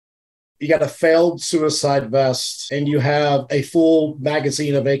you got a failed suicide vest, and you have a full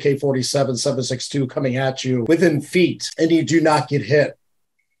magazine of AK-47 7.62 coming at you within feet, and you do not get hit.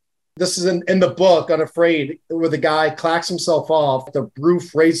 This is in the book, Unafraid, where the guy clacks himself off. The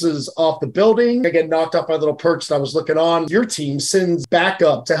roof raises off the building. I get knocked off my little perch that I was looking on. Your team sends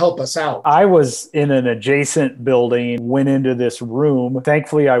backup to help us out. I was in an adjacent building, went into this room.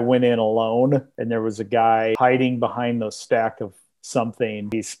 Thankfully, I went in alone, and there was a guy hiding behind the stack of something.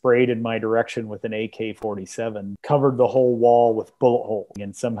 He sprayed in my direction with an AK-47, covered the whole wall with bullet holes,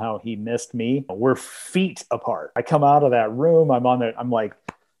 and somehow he missed me. We're feet apart. I come out of that room. I'm like,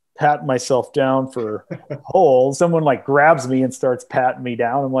 patting myself down for holes. Someone like grabs me and starts patting me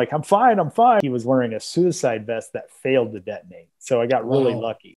down. I'm like, I'm fine. He was wearing a suicide vest that failed to detonate. So I got really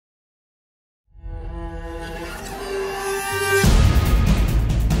lucky.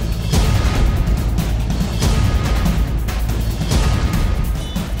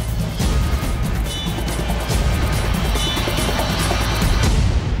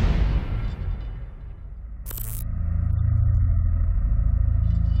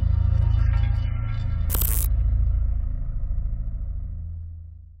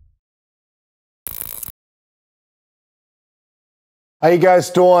 How you guys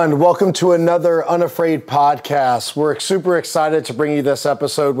doing? Welcome to another Unafraid podcast. We're super excited to bring you this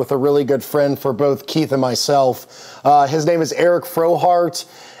episode with a really good friend for both Keith and myself. His name is Eric Frohardt,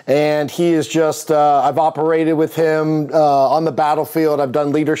 and he is just, I've operated with him on the battlefield. I've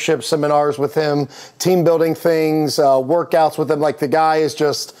done leadership seminars with him, team building things, workouts with him. Like, the guy is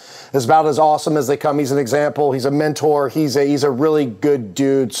about as awesome as they come. He's an example. He's a mentor. He's a really good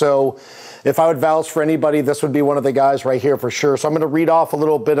dude. So if I would vouch for anybody, this would be one of the guys right here for sure. So I'm going to read off a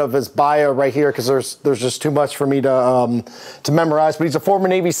little bit of his bio right here because there's just too much for me to memorize. But he's a former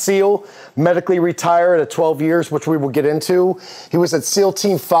Navy SEAL, medically retired at 12 years, which we will get into. He was at SEAL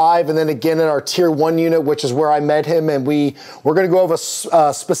Team 5 and then again in our Tier 1 unit, which is where I met him. And we're going to go over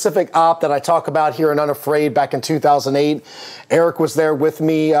a specific op that I talk about here in Unafraid back in 2008. Eric was there with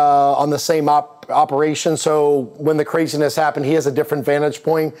me on the same operation. So when the craziness happened, he has a different vantage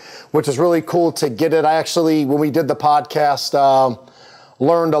point, which is really cool to get it. I actually, when we did the podcast,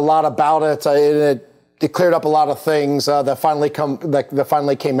 learned a lot about it. It cleared up a lot of things that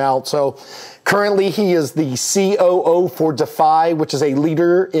finally came out. So currently he is the COO for DEFY, which is a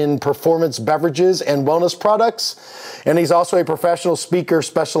leader in performance beverages and wellness products. And he's also a professional speaker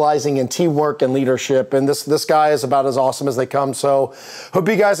specializing in teamwork and leadership. And this guy is about as awesome as they come. So hope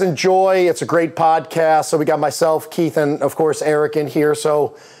you guys enjoy. It's a great podcast. So we got myself, Keith, and of course, Eric in here.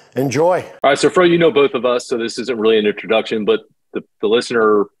 So enjoy. All right. So Fro, you know both of us, so this isn't really an introduction, but the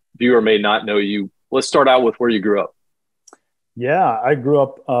listener, viewer may not know you. Let's start out with where you grew up. Yeah, I grew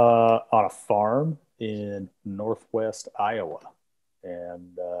up on a farm in northwest Iowa.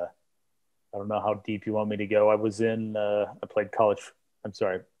 And I don't know how deep you want me to go. I was I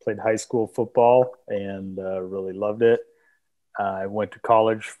played high school football and really loved it. I went to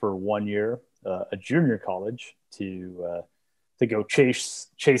college for 1 year, a junior college, to go chase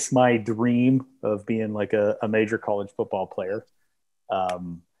my dream of being like a major college football player.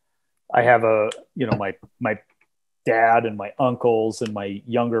 I have my dad and my uncles and my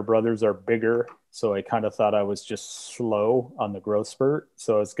younger brothers are bigger. So I kind of thought I was just slow on the growth spurt.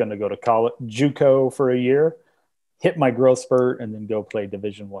 So I was going to go to college, JUCO for a year, hit my growth spurt, and then go play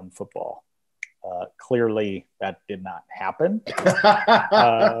Division I football. Clearly that did not happen.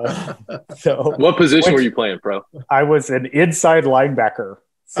 So what position were you playing, Pro? I was an inside linebacker.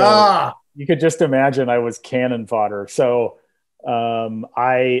 So you could just imagine I was cannon fodder. So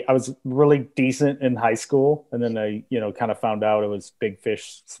I was really decent in high school, and then I, kind of found out it was big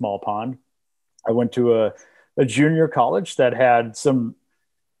fish, small pond. I went to a junior college that had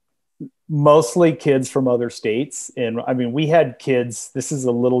mostly kids from other states. And I mean, we had kids, this is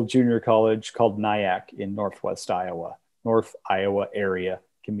a little junior college called Nyack in North Iowa area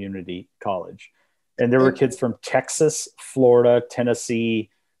community college. And there were kids from Texas, Florida, Tennessee.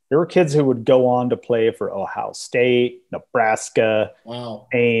 There were kids who would go on to play for Ohio State, Nebraska,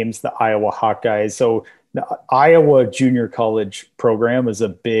 Ames, the Iowa Hawkeyes. So the Iowa junior college program is a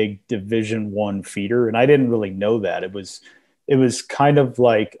big Division I feeder. And I didn't really know that. It was kind of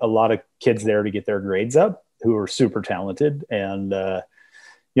like a lot of kids there to get their grades up who were super talented. And, I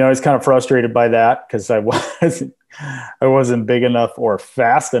was kind of frustrated by that because I wasn't big enough or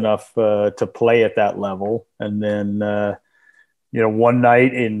fast enough to play at that level. And then, one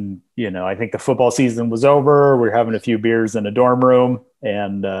night I think the football season was over. We were having a few beers in a dorm room,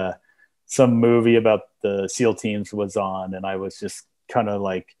 and some movie about the SEAL teams was on. And I was just kind of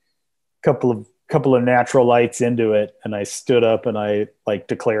like, couple couple of natural lights into it, and I stood up and I like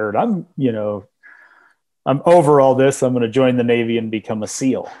declared, I'm over all this. I'm going to join the Navy and become a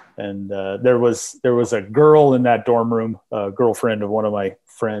SEAL. And there was a girl in that dorm room, a girlfriend of one of my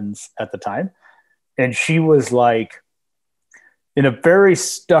friends at the time, and she was like, in a very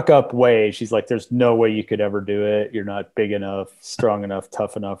stuck up way, she's like, there's no way you could ever do it. You're not big enough, strong enough,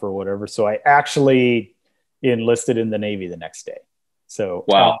 tough enough, or whatever. So I actually enlisted in the Navy the next day. So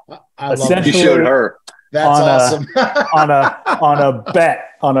wow, I love you showed her. That's awesome.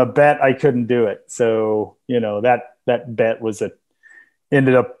 on a bet, I couldn't do it. So, that bet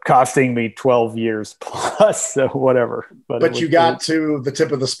ended up costing me 12 years plus, so whatever. But you got to the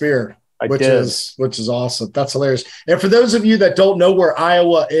tip of the spear. Which is awesome. That's hilarious. And for those of you that don't know where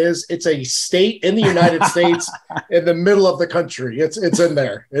Iowa is, it's a state in the United States in the middle of the country. It's in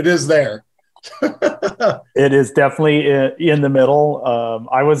there. It is there. It is definitely in the middle.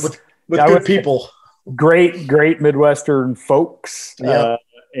 I was with good people, great Midwestern folks. Yeah.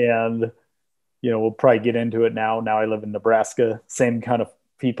 And we'll probably get into it now. Now I live in Nebraska. Same kind of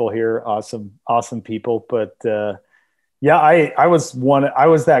people here. Awesome people. But yeah, I was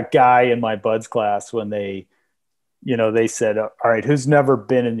that guy in my buds class when they said, all right, who's never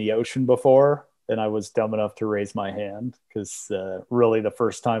been in the ocean before? And I was dumb enough to raise my hand because really the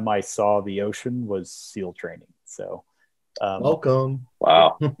first time I saw the ocean was SEAL training. So welcome.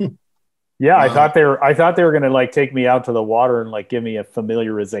 Wow. Yeah. Wow. I thought they were going to like take me out to the water and like give me a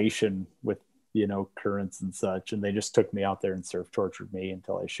familiarization with, currents and such. And they just took me out there and surf tortured me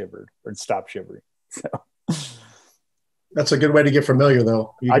until I shivered or stopped shivering. So that's a good way to get familiar,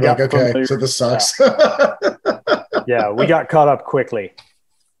 though. You got like, okay, familiar. So this sucks. Yeah. Yeah, we got caught up quickly.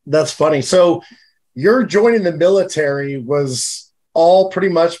 That's funny. So your joining the military was all pretty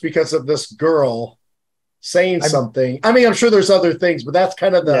much because of this girl saying something. I mean, I'm sure there's other things, but that's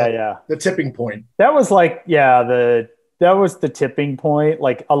kind of the tipping point. That was like, that was the tipping point.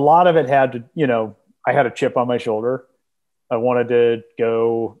 Like a lot of it had to, I had a chip on my shoulder. I wanted to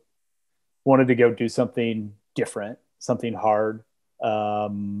go do something different. Something hard. I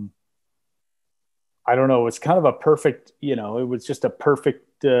don't know. It was kind of a perfect, it was just a perfect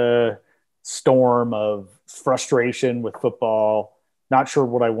storm of frustration with football, not sure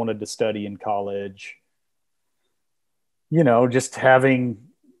what I wanted to study in college, just having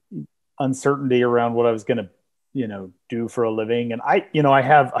uncertainty around what I was going to, do for a living. And I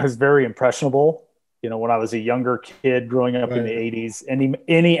was very impressionable, when I was a younger kid growing up in the 80s,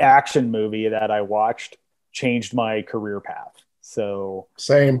 any action movie that I watched changed my career path. So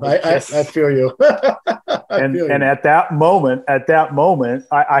same. I feel you. And at that moment,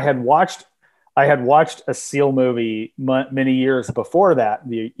 I had watched a SEAL movie many years before that.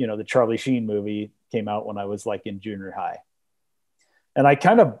 The Charlie Sheen movie came out when I was like in junior high, and I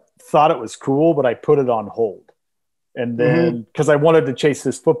kind of thought it was cool, but I put it on hold. And then because I wanted to chase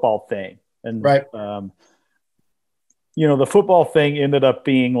this football thing, and right, the football thing ended up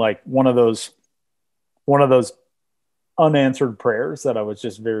being like one of those unanswered prayers that I was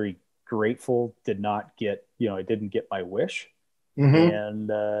just very grateful did not get, I didn't get my wish. And,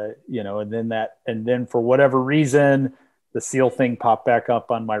 and then for whatever reason, the SEAL thing popped back up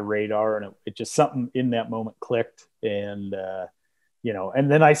on my radar, and it just something in that moment clicked. And,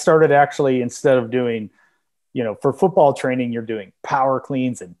 and then I started actually, instead of doing, for football training, you're doing power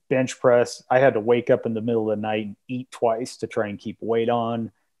cleans and bench press. I had to wake up in the middle of the night and eat twice to try and keep weight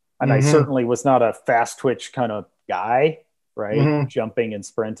on. And I certainly was not a fast twitch kind of guy, right? Jumping and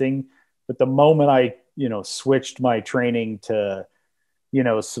sprinting. But the moment I, switched my training to,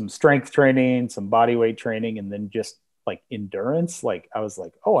 some strength training, some body weight training, and then just like endurance, like I was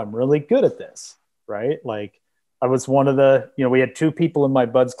like, oh, I'm really good at this, right? Like I was one of the, we had two people in my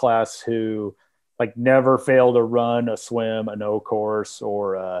buds class who like never failed a run, a swim, a no course,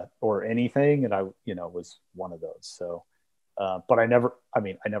 or anything. And I, was one of those. So, but I never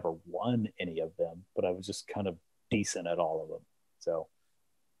won any of them, but I was just kind of decent at all of them. So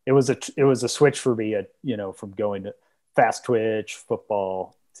it was a switch for me from going to fast twitch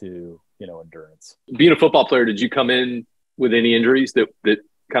football to, endurance. Being a football player, did you come in with any injuries that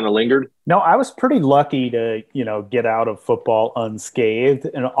kind of lingered? No, I was pretty lucky to, get out of football unscathed.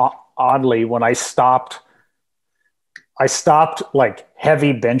 And oddly, when I stopped like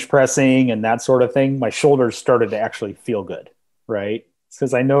heavy bench pressing and that sort of thing, my shoulders started to actually feel good. Right.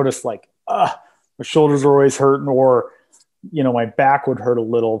 Because I noticed like, my shoulders were always hurting, or, my back would hurt a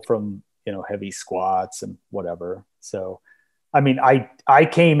little from, heavy squats and whatever. So, I mean, I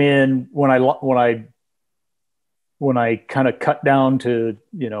came in when I kind of cut down to,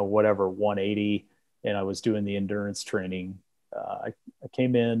 180, and I was doing the endurance training. I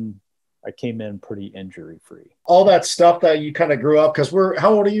came in I came in pretty injury free. All that stuff that you kind of grew up, because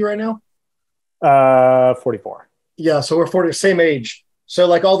how old are you right now? 44. Yeah, so we're 40, same age. So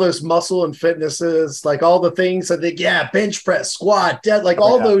like all those muscle and fitnesses, like all the things I think, bench press, squat, dead, like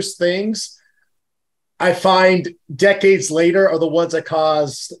all those things, I find decades later are the ones that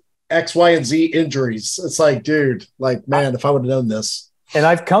cause X, Y, and Z injuries. It's like, dude, like, man, if I would have known this. And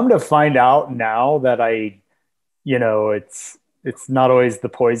I've come to find out now that it's not always the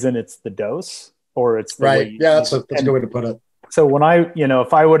poison, it's the dose, or it's the way that's a good way to put it. So when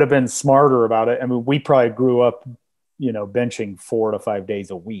if I would have been smarter about it, I mean, we probably grew up, benching 4 to 5 days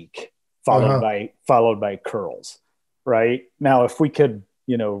a week, followed by curls. Right now, if we could,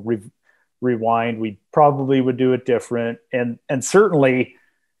 rewind, we probably would do it different. And certainly,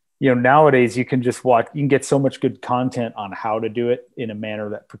 nowadays you can just watch, you can get so much good content on how to do it in a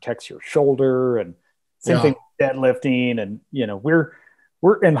manner that protects your shoulder, and same thing with deadlifting. And,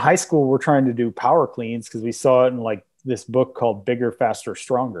 we're in high school, we're trying to do power cleans because we saw it in like this book called Bigger, Faster,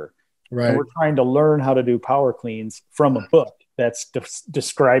 Stronger. Right. And we're trying to learn how to do power cleans from a book that's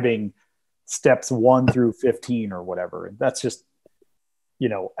describing steps 1 through 15 or whatever. And that's just,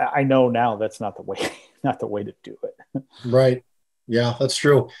 I know now that's not the way to do it. Right. Yeah, that's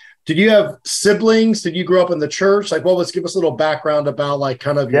true. Did you have siblings? Did you grow up in the church? Like, give us a little background about like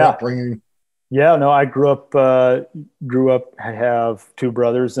kind of your upbringing. Yeah, no, I grew up, I have 2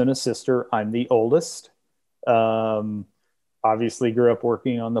 brothers and a sister. I'm the oldest. Obviously grew up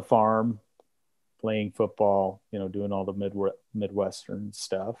working on the farm, playing football, doing all the Midwestern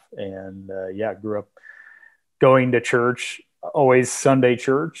stuff. And grew up going to church, always Sunday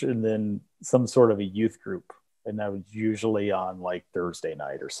church, and then some sort of a youth group. And that was usually on like Thursday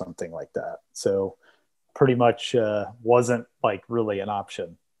night or something like that. So pretty much wasn't like really an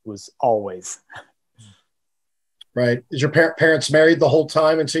option. It was always. Right. Is your parents married the whole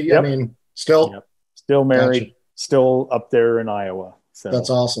time until you, I mean, still? Yep. Still married. Gotcha. Still up there in Iowa. So that's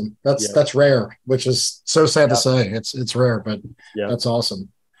awesome. That's rare, which is so sad to say. It's rare, but that's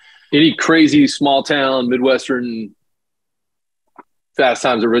awesome. Any crazy small town Midwestern Fast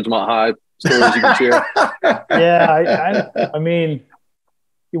Times at Ridgemont High stories you can share? I mean,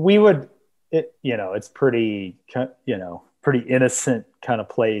 we would. It's pretty pretty innocent kind of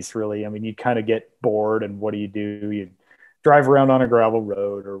place, really. I mean, you kind of get bored, and what do? You drive around on a gravel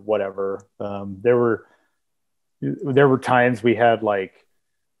road or whatever. There were times we had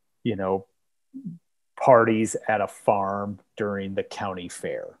parties at a farm during the county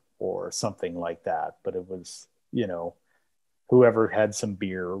fair or something like that. But it was, whoever had some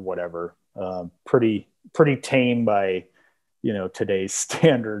beer or whatever, pretty tame by, today's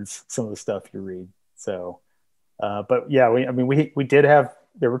standards, some of the stuff you read. So, but yeah, we did have,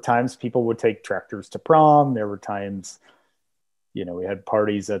 there were times people would take tractors to prom. There were times, we had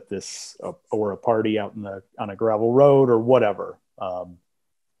parties at this or a party out on a gravel road or whatever,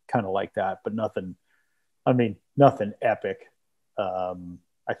 kind of like that, but nothing epic. I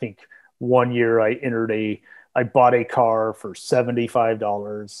think one year I bought a car for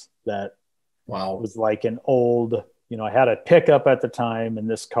 $75 that was like an old, I had a pickup at the time, and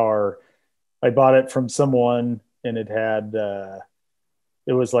this car, I bought it from someone, and it had,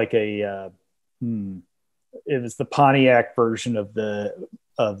 it was like it was the Pontiac version of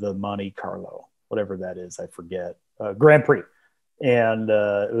the Monte Carlo, whatever that is, I forget, Grand Prix. And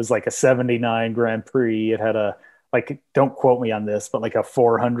it was like a 79 Grand Prix. It had don't quote me on this, but like a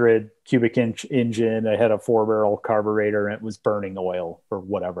 400 cubic inch engine. I had a 4-barrel carburetor, and it was burning oil or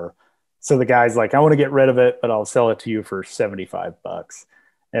whatever. So the guy's like, I want to get rid of it, but I'll sell it to you for $75.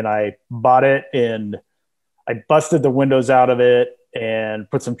 And I bought it, and I busted the windows out of it and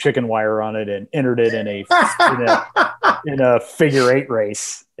put some chicken wire on it and entered it in a figure 8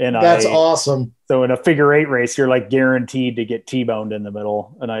 race. And that's awesome. So in a figure 8 race, you're like guaranteed to get T-boned in the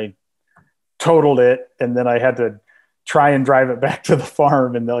middle. And I totaled it, and then I had to try and drive it back to the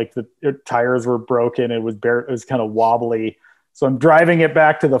farm, and the tires were broken. It was kind of wobbly. So I'm driving it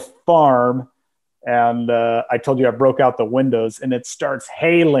back to the farm, and I told you I broke out the windows, and it starts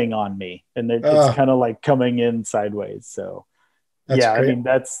hailing on me, and it's kind of like coming in sideways. So great. I mean,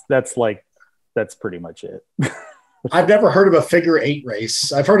 that's pretty much it. I've never heard of a figure 8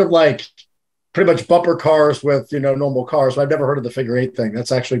 race. I've heard of like pretty much bumper cars with, normal cars, but I've never heard of the figure 8 thing.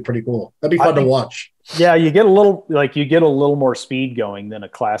 That's actually pretty cool. That'd be fun to watch. Yeah. You get a little more speed going than a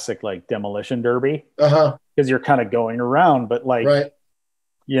classic like demolition derby. Because you're kind of going around, but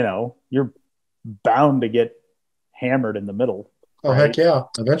you're bound to get hammered in the middle. Oh, right? Heck yeah.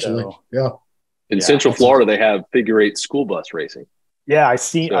 Eventually. So, yeah. In Central Florida, they have figure 8 school bus racing. Yeah. I've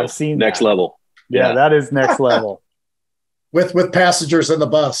seen next that. level. Yeah, that is next level. with passengers in the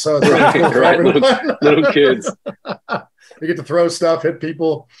bus. So it's right, cool right. Little kids. You get to throw stuff, hit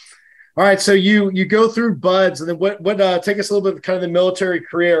people. All right, so you go through buds, and then what take us a little bit of kind of the military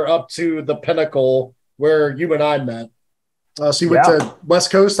career up to the pinnacle where you and I met. So you went to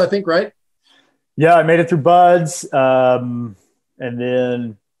West Coast, I think, right? Yeah, I made it through buds, and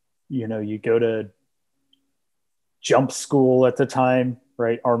then you go to jump school at the time,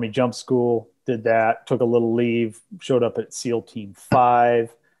 right? Army jump school. Did that. Took a little leave. Showed up at SEAL Team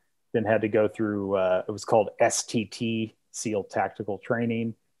 5. Then had to go through. It was called STT, SEAL Tactical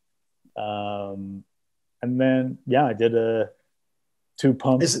Training. And then I did a 2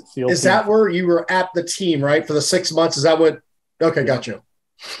 pump. Is that where you were at the team, right, for the 6 months? Is that what? Okay, got you.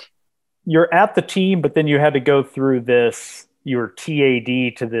 You're at the team, but then you had to go through this. You were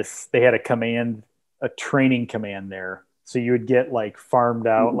TAD to this. They had a training command there, so you would get like farmed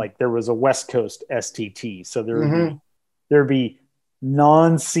out. Mm-hmm. Like there was a West Coast STT, so there'd be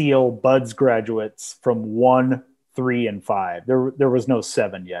non-SEAL buds graduates from 1, 3, and 5. There was no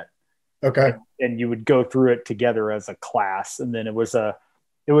 7 yet. Okay. And you would go through it together as a class. And then it was a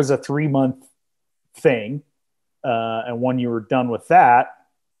 3-month thing. And when you were done with that,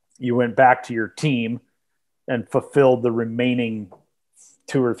 you went back to your team and fulfilled the remaining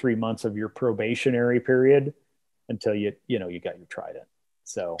 2 or 3 months of your probationary period until you got your trident.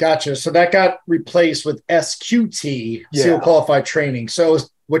 So gotcha. So that got replaced with SQT, SEAL Qualified Training. So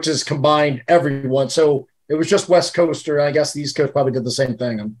which is combined everyone. So it was just West Coast, or I guess the East Coast probably did the same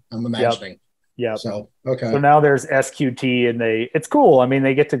thing. I'm imagining. Yeah. So okay. So now there's SQT, and it's cool. I mean,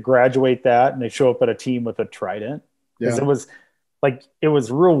 they get to graduate that, and they show up at a team with a trident. Because it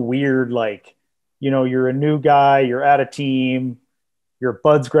was real weird. Like, you're a new guy, you're at a team, you're a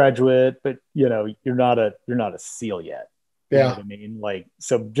buds graduate, but you're not a SEAL yet. You know what I mean? Like,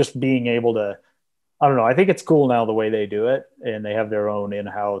 so just being able to, I don't know. I think it's cool now the way they do it, and they have their own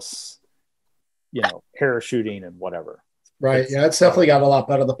in-house, parachuting and whatever. Right. It's definitely got a lot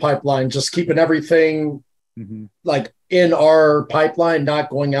better. The pipeline, just keeping everything like in our pipeline, not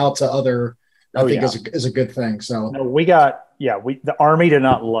going out to other, I think is a good thing. So no, the Army did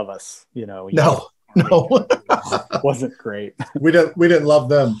not love us, No, wasn't great. We didn't love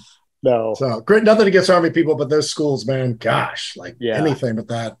them. No. So great. Nothing against Army people, but those schools, man, gosh, anything but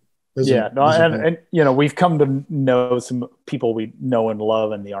that. And we've come to know some people we know and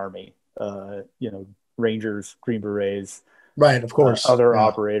love in the Army, Rangers, Green Berets, right, of course, other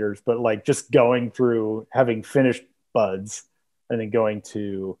operators, but like just going through, having finished buds and then going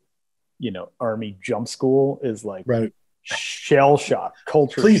to, Army jump school is like shell shock,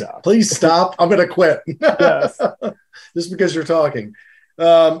 culture shock. Please stop. I'm going to quit. Yes. Just because you're talking.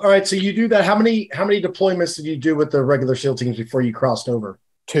 All right. So you do that. How many deployments did you do with the regular SEAL teams before you crossed over?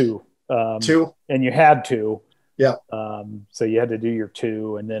 2. 2. And you had to. Yeah. So you had to do your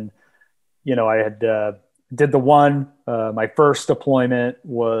 2. And then, I had did the 1. My first deployment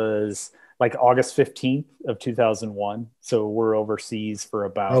was like August 15th of 2001. So we're overseas for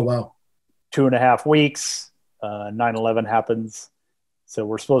about 2.5 weeks. 9/11 happens. So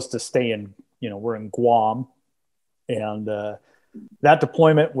we're supposed to stay in, we're in Guam. And that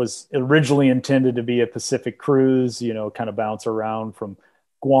deployment was originally intended to be a Pacific cruise, kind of bounce around from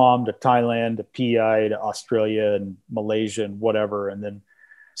Guam to Thailand to PI to Australia and Malaysia and whatever. And then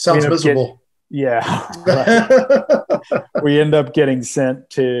sounds miserable. We end up getting sent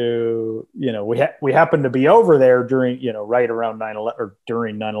to, we happened to be over there during, right around 9/11 or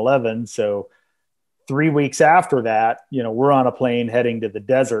during 9/11. So 3 weeks after that, we're on a plane heading to the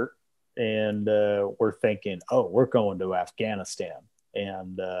desert, and we're thinking, we're going to Afghanistan.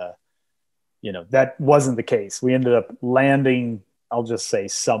 And, that wasn't the case. We ended up landing, I'll just say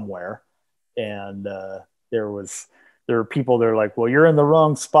somewhere. And there were people that are like, well, you're in the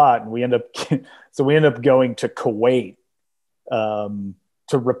wrong spot. And we end up going to Kuwait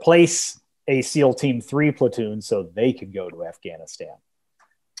to replace a SEAL Team 3 platoon so they could go to Afghanistan.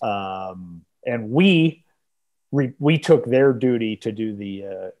 And we took their duty to do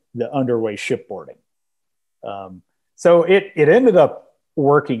the underway shipboarding. So it ended up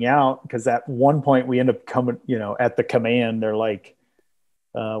working out, because at one point we end up coming, at the command, they're like,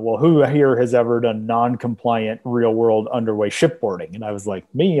 well, who here has ever done non-compliant real world underway shipboarding? And I was like,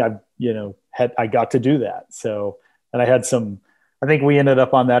 me, I got to do that. So, and I think we ended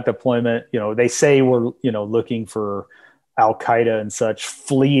up on that deployment. They say we're, looking for Al-Qaeda and such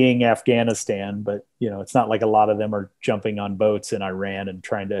fleeing Afghanistan, but it's not like a lot of them are jumping on boats in Iran and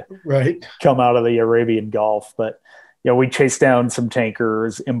trying to come out of the Arabian Gulf. But we chased down some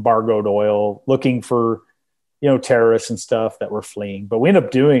tankers, embargoed oil, looking for terrorists and stuff that were fleeing. But we ended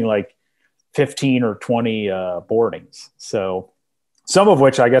up doing like 15 or 20 boardings. So some of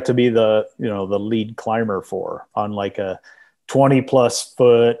which I got to be the lead climber for, on like a 20 plus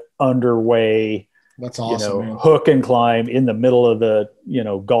foot underway. That's awesome. Hook and climb in the middle of the,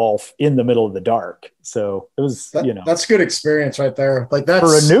 Gulf, in the middle of the dark. So it was, that's good experience right there. Like, that's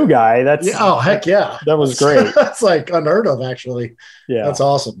for a new guy. That's heck yeah. That was great. That's like unheard of, actually. Yeah. That's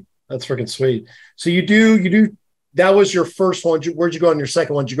awesome. That's freaking sweet. So you do, that was your first one. Where'd you go on your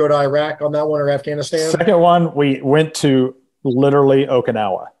second one? Did you go to Iraq on that one, or Afghanistan? Second one, we went to literally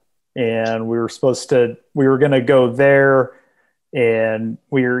Okinawa, and we were going to go there, and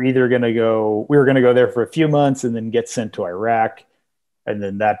we were going to go there for a few months and then get sent to Iraq. And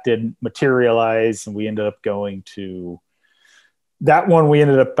then that didn't materialize. And we ended up going to that one. We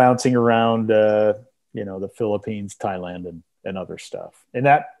ended up bouncing around, the Philippines, Thailand, and other stuff. And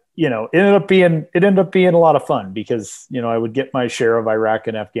that, it ended up being a lot of fun, because, I would get my share of Iraq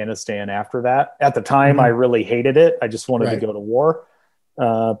and Afghanistan after that. At the time, I really hated it. I just wanted to go to war.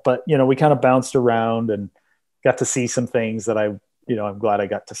 But, we kind of bounced around and got to see some things that I'm glad I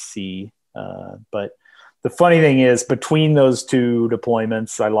got to see. But the funny thing is, between those two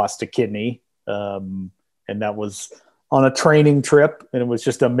deployments, I lost a kidney. And that was on a training trip. And it was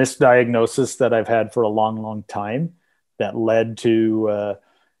just a misdiagnosis that I've had for a long, long time, that led to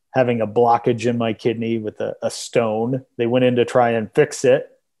having a blockage in my kidney with a stone. They went in to try and fix it.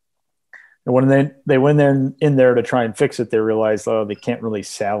 And when they went in there to try and fix it, they realized, they can't really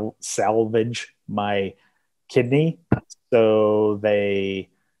salvage my kidney. So they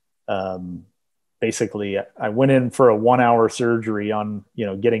basically, I went in for a 1-hour surgery on,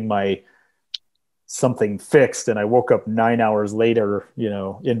 getting my something fixed. And I woke up 9 hours later,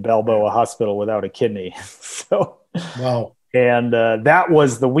 in Balboa Hospital without a kidney. So, wow. And that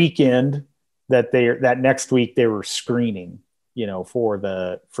was the weekend that next week they were screening, for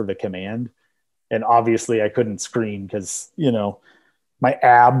the command. And obviously I couldn't screen because, my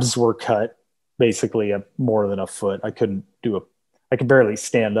abs were cut basically more than a foot. I could barely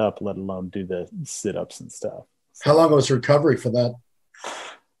stand up, let alone do the sit-ups and stuff. So, how long was recovery for that?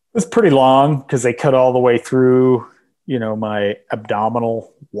 It was pretty long, because they cut all the way through, my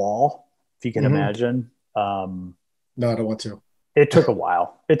abdominal wall, if you can imagine. No, I don't want to. It took a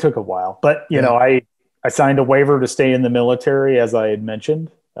while. But, I signed a waiver to stay in the military, as I had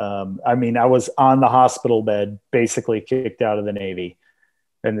mentioned. I was on the hospital bed, basically kicked out of the Navy.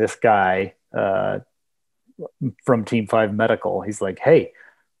 And this guy from Team 5 Medical, he's like, hey,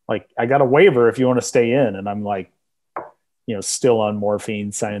 I got a waiver if you want to stay in. And I'm like, still on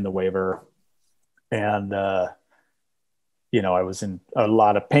morphine, signing the waiver. And, I was in a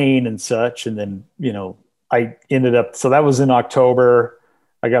lot of pain and such. And then, I ended up, so that was in October.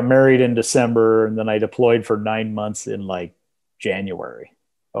 I got married in December, and then I deployed for 9 months in January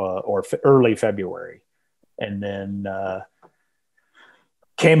or early February. And then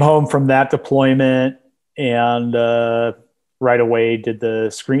came home from that deployment, and right away did the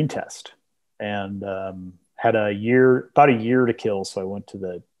screen test, and had about a year to kill. So I went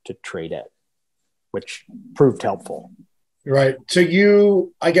to TRADET, which proved helpful. Right.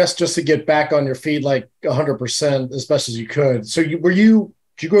 So I guess, just to get back on your feet, 100% as best as you could. So did you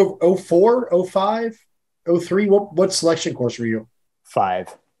go 04, 05, 03? What selection course were you?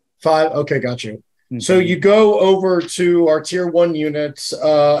 5. Okay. Got you. Mm-hmm. So you go over to our tier 1 units,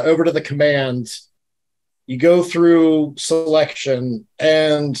 over to the command, you go through selection,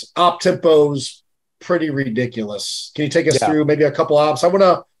 and op tempo's pretty ridiculous. Can you take us through maybe a couple ops? I want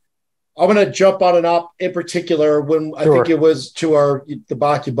to jump on an op in particular when I think it was to the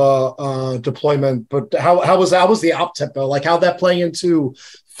Bakuba deployment. But how was the op tempo? How'd that play into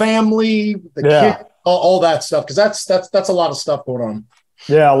family, the kid, all that stuff? Because that's a lot of stuff going on.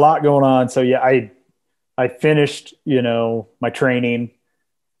 Yeah, a lot going on. So I finished my training.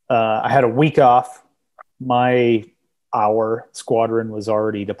 I had a week off. Our squadron was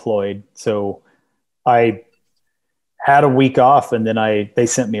already deployed, so I had a week off, and then they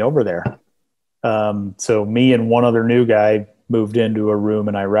sent me over there. So me and one other new guy moved into a room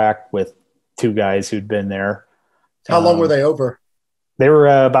in Iraq with 2 guys who'd been there. How long were they over? They were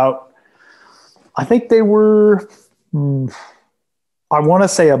I think they were, I want to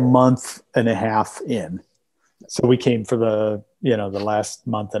say a month and a half in. So we came for the last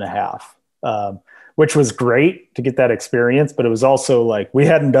month and a half, which was great to get that experience. But it was also we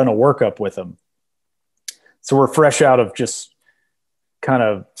hadn't done a workup with them. So we're fresh out of just kind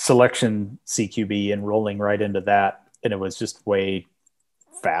of selection CQB and rolling right into that. And it was just way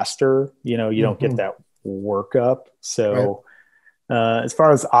faster. You don't get that workup. So as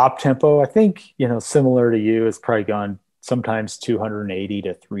far as op tempo, I think, similar to you, it's probably gone sometimes 280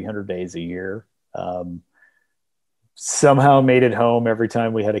 to 300 days a year. Somehow made it home every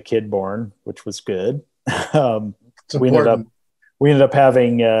time we had a kid born, which was good. We ended up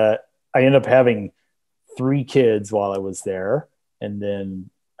having, I ended up having 3 kids while I was there. And then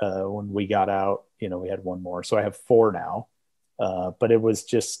when we got out, we had 1 more. So I have 4 now. But it was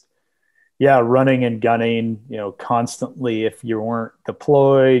just, running and gunning, constantly. If you weren't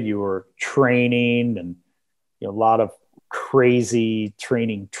deployed, you were training, and a lot of crazy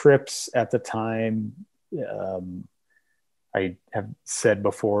training trips at the time. I have said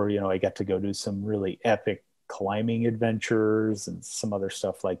before, I got to go do some really epic climbing adventures and some other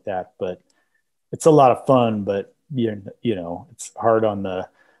stuff like that. But it's a lot of fun, but it's hard on the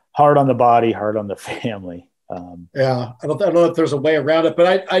body, hard on the family. I don't know if there's a way around it,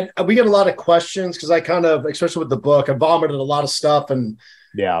 but we get a lot of questions because I kind of, especially with the book, I vomited a lot of stuff and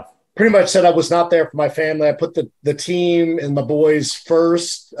pretty much said I was not there for my family. I put the team and my boys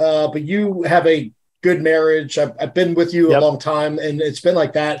first, but you have a good marriage. I've been with you a long time, and it's been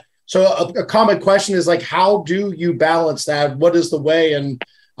like that. So a common question is like, how do you balance that? What is the way? And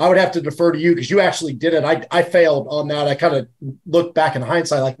I would have to defer to you because you actually did it. I failed on that. I kind of look back in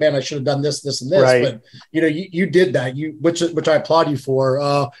hindsight, like, man, I should have done this, this, and this. Right. But you did that. Which I applaud you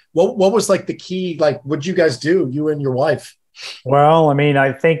for. What was like the key? Like, what'd you guys do? You and your wife? Well, I mean,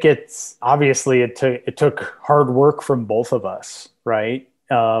 I think it's obviously it took hard work from both of us, right?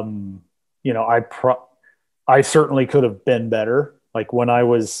 I certainly could have been better. Like when I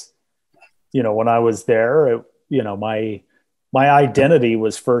was there, my identity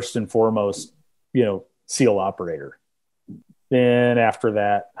was first and foremost, SEAL operator. Then after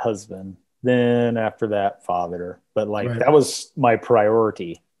that, husband. Then after that, father. But that was my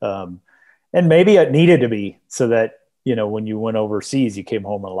priority. And maybe it needed to be so that, when you went overseas, you came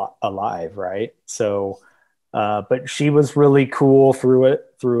home alive, right? So, but she was really cool through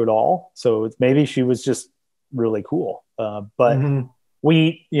it all. So maybe she was just really cool. But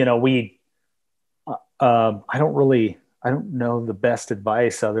I don't know the best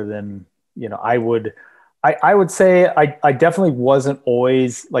advice other than, I would say I definitely wasn't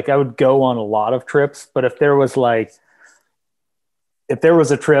always like, I would go on a lot of trips, but if there was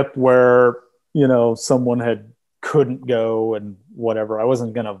a trip where, someone couldn't go and whatever, I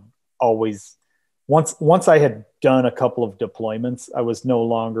wasn't going to always, once I had done a couple of deployments, I was no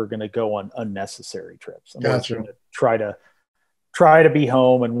longer going to go on unnecessary trips. I'm going to try to be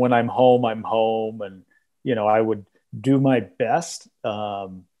home. And when I'm home, and, I would do my best.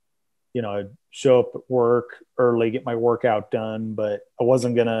 I'd show up at work early, get my workout done, but I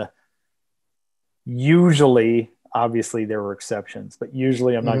wasn't going to obviously there were exceptions, but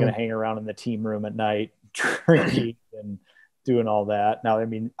usually I'm not going to hang around in the team room at night drinking and doing all that. Now, I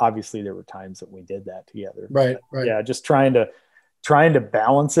mean, obviously there were times that we did that together. Right. Yeah. Just trying to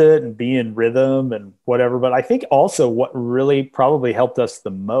balance it and be in rhythm and whatever. But I think also what really probably helped us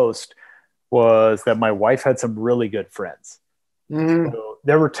the most was that my wife had some really good friends. So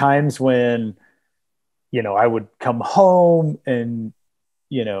there were times when, I would come home and,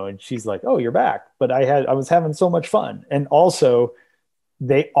 and she's like, "Oh, you're back." But I was having so much fun. And also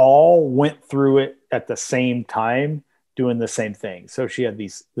they all went through it at the same time, doing the same thing. So she had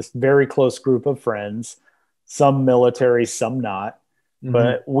this very close group of friends, some military, some not,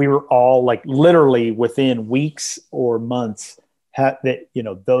 but we were all like literally within weeks or months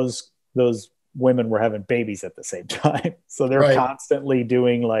those women were having babies at the same time. So they're constantly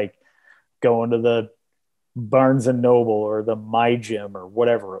doing going to the Barnes and Noble or the My Gym or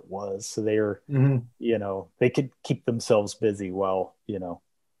whatever it was. So they were, they could keep themselves busy while,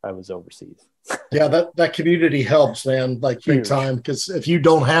 I was overseas. Yeah. That community helps, man, big time. Cause if you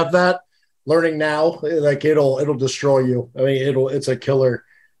don't have that, learning now, it'll destroy you. I mean, it's a killer.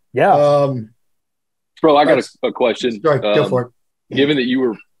 Yeah. Bro, I got a question. Go for it. Given that you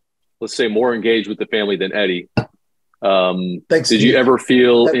were, let's say, more engaged with the family than Eddie, thanks. Did you ever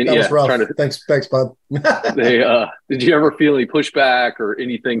feel? That was rough. Thanks, bud. Did you ever feel any pushback or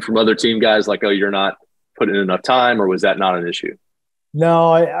anything from other team guys like, "Oh, you're not putting in enough time," or was that not an issue?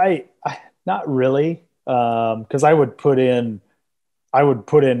 No, I not really, because I would put in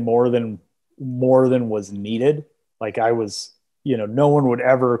more than was needed. Like I was, no one would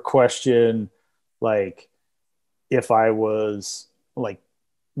ever question if I was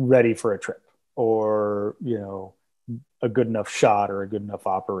ready for a trip or, a good enough shot or a good enough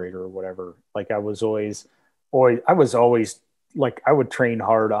operator or whatever. I was always I would train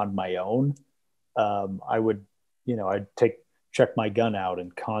hard on my own. I would, I'd check my gun out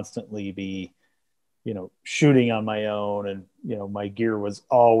and constantly be, shooting on my own. And, my gear was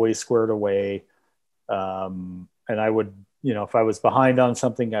always squared away. And and I would, if I was behind on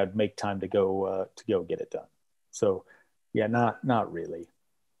something, I'd make time to go get it done. So yeah, not really,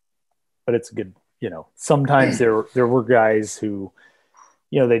 but it's good. Sometimes there were guys who,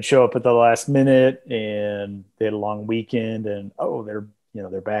 they'd show up at the last minute and they had a long weekend and,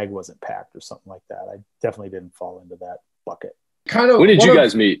 their bag wasn't packed or something like that. I definitely didn't fall into that bucket. When did you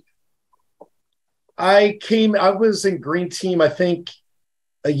guys meet? I was in Green Team, I think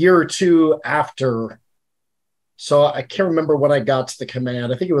a year or two after. So I can't remember when I got to the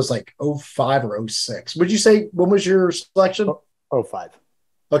command. I think it was like 05 or 06. Would you say, when was your selection? 05.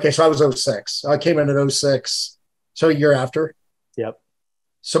 Okay, so I was 06. I came in at 06, so a year after. Yep.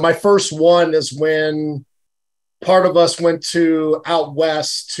 So my first one is when part of us went out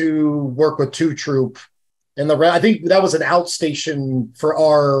west to work with 2 Troop. And I think that was an outstation for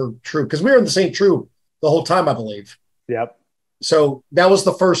our troop, because we were in the same troop the whole time, I believe. Yep. So that was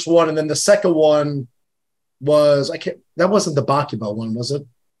the first one. And then the second one was, that wasn't the Bakuba one, was it?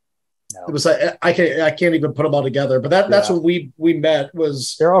 No. It was like, I can't even put them all together, but that's when we met.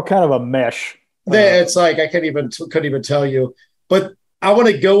 They're all kind of a mesh. It's like, I couldn't even tell you, but I want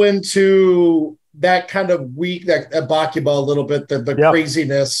to go into that kind of week, that Bakuba a little bit, the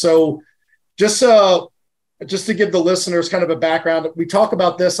craziness. So just to give the listeners kind of a background, we talk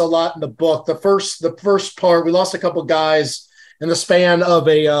about this a lot in the book. The first part, we lost a couple guys in the span of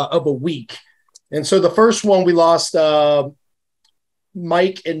a week. And so the first one, we lost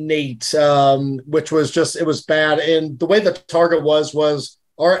Mike and Nate, which was it was bad. And the way the target was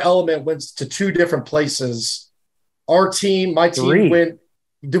our element went to 2 different places. Our team, my team went,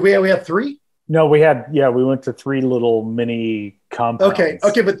 we have 3? No, we went to 3 little mini compounds.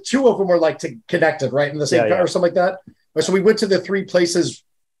 Okay, but 2 of them were like connected, right? In the same or something like that. So we went to the 3 places,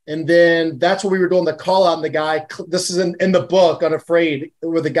 and then that's what we were doing the call out. And the guy, this is in the book, Unafraid,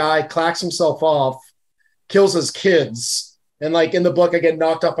 where the guy clacks himself off, kills his kids. And like in the book, I get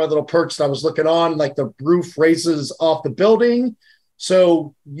knocked off my little perch that I was looking on, like the roof raises off the building.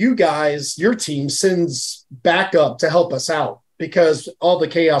 So you guys, your team sends backup to help us out, because all the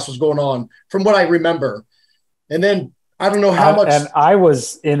chaos was going on from what I remember. And then I don't know how much. And I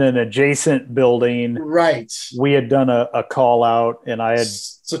was in an adjacent building. Right. We had done a call out, and I had.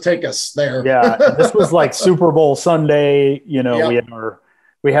 So take us there. Yeah. This was like Super Bowl Sunday.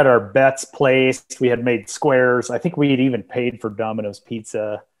 We had our bets placed. We had made squares. I think we had even paid for Domino's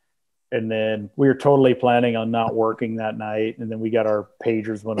Pizza. And then we were totally planning on not working that night. And then we got our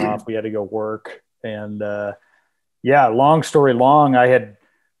pagers went off. We had to go work. And, long story long,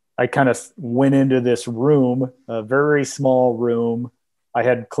 I kind of went into this room, a very small room. I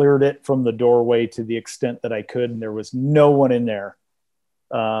had cleared it from the doorway to the extent that I could, and there was no one in there.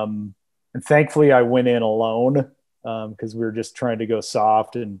 And thankfully I went in alone, because we were just trying to go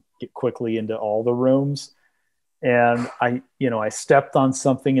soft and get quickly into all the rooms. And I stepped on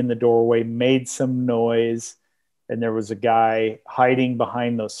something in the doorway, made some noise, and there was a guy hiding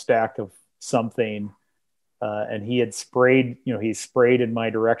behind the stack of something. And he had sprayed in my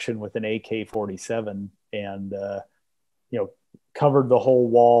direction with an AK-47 and, covered the whole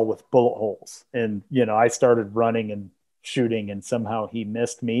wall with bullet holes. And, I started running and shooting, and somehow he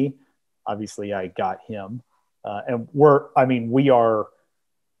missed me. Obviously I got him. And we're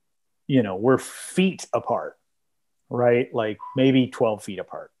feet apart, right? Like maybe 12 feet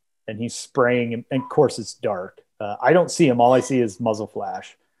apart. And he's spraying, and of course it's dark. I don't see him. All I see is muzzle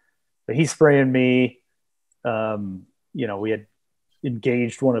flash, but he's spraying me. We had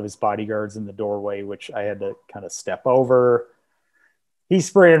engaged one of his bodyguards in the doorway, which I had to kind of step over. He's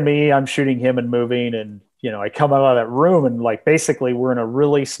spraying me, I'm shooting him and moving. And, I come out of that room, and like, basically we're in a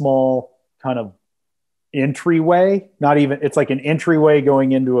really small kind of entryway. It's like an entryway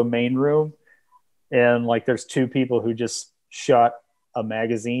going into a main room. And like, there's 2 people who just shot a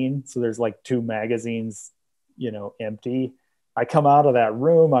magazine. So there's like 2 magazines, empty. I come out of that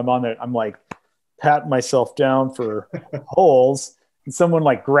room. I'm like, patting myself down for holes, and someone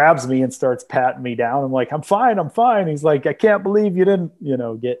like grabs me and starts patting me down. I'm like, I'm fine. He's like, I can't believe you didn't,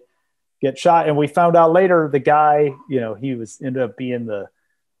 get shot. And we found out later, the guy, he ended up being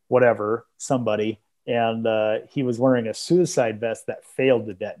somebody. And he was wearing a suicide vest that failed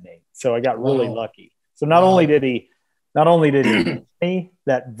to detonate. So I got really lucky. So not only did he hit me,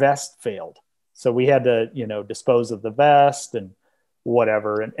 that vest failed. So we had to, dispose of the vest and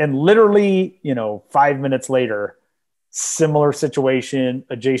whatever. And literally, 5 minutes later, similar situation,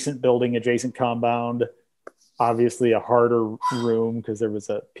 adjacent building, adjacent compound, obviously a harder room because there was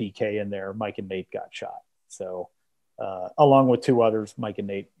a PK in there. Mike and Nate got shot. So along with 2 others, Mike and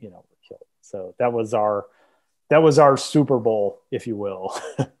Nate, were killed. So that was our Super Bowl, if you will,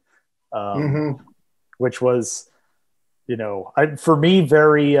 which was for me,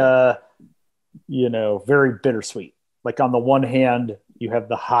 very, very bittersweet. Like on the one hand, you have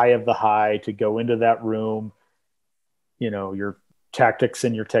the high of the high to go into that room, your tactics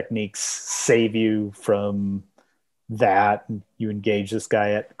and your techniques save you from that. You engage this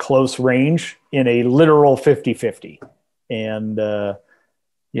guy at close range in a literal 50-50. And,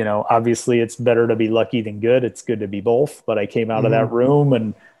 obviously it's better to be lucky than good. It's good to be both. But I came out of that room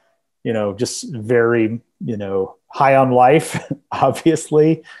and, just very, high on life,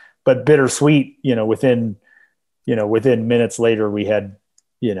 obviously, but bittersweet, within minutes later, we had,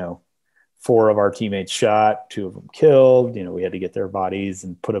 4 of our teammates shot, 2 of them killed. We had to get their bodies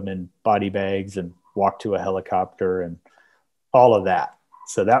and put them in body bags and walk to a helicopter and all of that.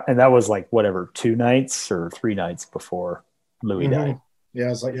 So that was like whatever, 2 nights or 3 nights before Louis died.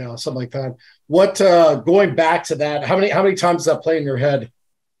 Yeah, it's like, something like that. What, going back to that, how many times does that play in your head?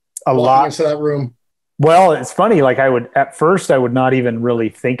 A lot. Into that room. Well, it's funny. Like at first I would not even really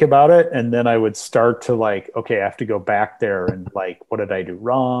think about it. And then I would start to like, okay, I have to go back there and like, what did I do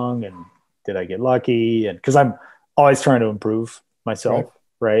wrong? And did I get lucky? And cause I'm always trying to improve myself.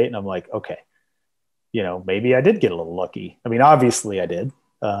 Right. And I'm like, okay, maybe I did get a little lucky. I mean, obviously I did.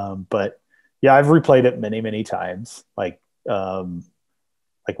 But yeah, I've replayed it many, many times. Like what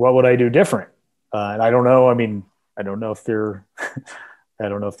would I do different? And I don't know. I mean, I don't know if there's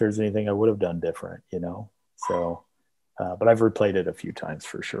anything I would have done different, so, but I've replayed it a few times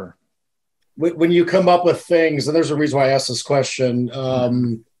for sure. When you come up with things, and there's a reason why I asked this question,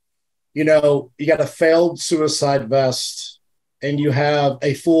 you got a failed suicide vest and you have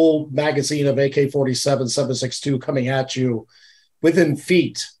a full magazine of AK-47, 7.62 coming at you within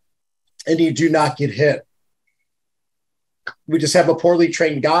feet and you do not get hit. We just have a poorly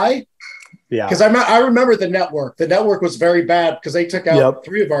trained guy. Yeah, because I remember the network. The network was very bad because they took out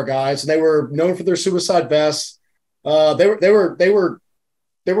 3 of our guys, and they were known for their suicide vests. They were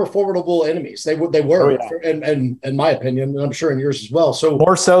formidable enemies. They were, and in my opinion, and I'm sure in yours as well. So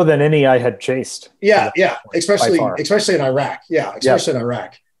more so than any I had chased. Yeah, especially in Iraq. Yeah, especially in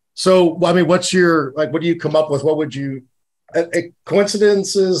Iraq. So I mean, what's your what do you come up with? What would you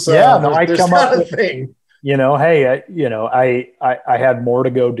coincidences? I come up with a thing. Hey, I had more to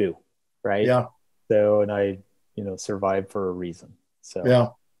go do. Right. Yeah. So, and I, survived for a reason.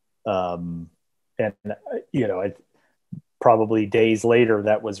 So, and, probably days later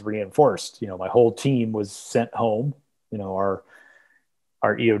that was reinforced. My whole team was sent home. Our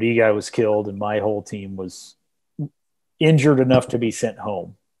EOD guy was killed and my whole team was injured enough to be sent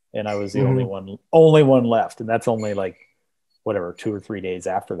home. And I was the only one left. And that's only like, whatever, 2 or 3 days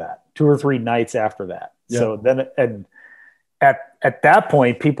after that, 2 or 3 nights after that. Yeah. So then, and at that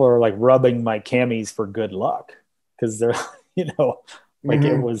point, people are like rubbing my camis for good luck because they're, it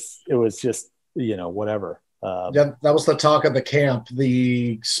was just, whatever. That was the talk of the camp,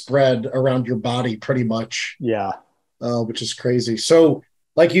 the spread around your body pretty much. Yeah. Which is crazy. So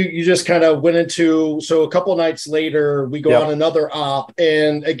like you just kind of went into, so a couple nights later, we go on another op.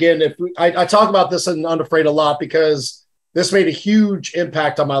 And again, I talk about this in Unafraid a lot because this made a huge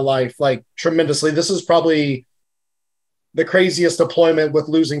impact on my life, like tremendously. This is probably the craziest deployment with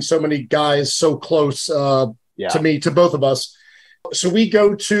losing so many guys so close to me, to both of us. So we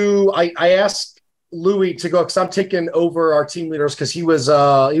go to, I asked Louis to go because I'm taking over our team leaders because he was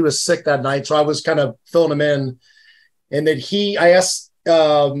sick that night. So I was kind of filling him in. And then I asked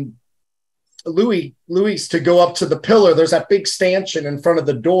Louis to go up to the pillar. There's that big stanchion in front of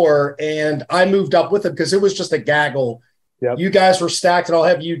the door. And I moved up with him because it was just a gaggle. Yep. You guys were stacked, and I'll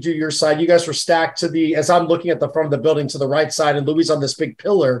have you do your side. You guys were stacked as I'm looking at the front of the building to the right side, and Louis on this big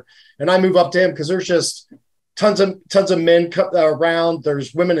pillar. And I move up to him because there's just tons of men around.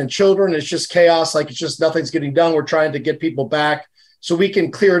 There's women and children. It's just chaos. Like it's just nothing's getting done. We're trying to get people back so we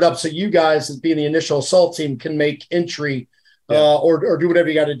can clear it up. So you guys, as being the initial assault team, can make entry or do whatever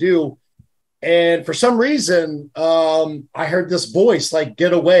you got to do. And for some reason, I heard this voice like,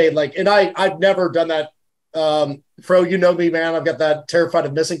 "Get away!" Like, and I've never done that. Fro, you know me, man. I've got that terrified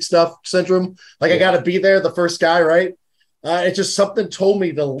of missing stuff syndrome. Like I got to be there, the first guy, right? It just something told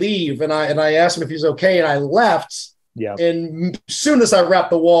me to leave, and I asked him if he's okay, and I left. Yeah. And as soon as I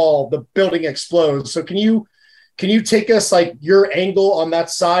wrap the wall, the building explodes. So can you take us like your angle on that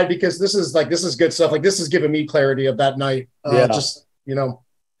side, because this is good stuff. Like this is giving me clarity of that night. Just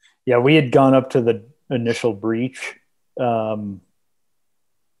Yeah, we had gone up to the initial breach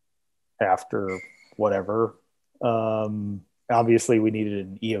after whatever. Obviously we needed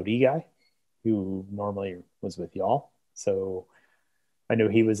an EOD guy who normally was with y'all. So I knew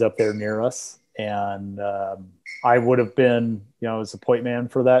he was up there near us, and I would have been, as a point man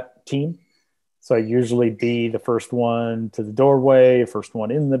for that team. So I usually be the first one to the doorway, first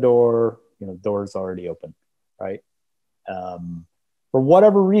one in the door, the door's already open, right? For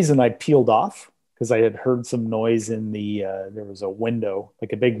whatever reason, I peeled off because I had heard some noise in there was a window,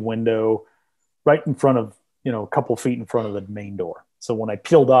 like a big window right in front of, a couple feet in front of the main door. So when I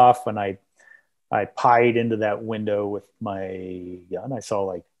peeled off and I pied into that window with my gun, I saw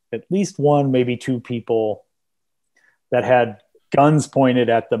like at least one, maybe two people that had guns pointed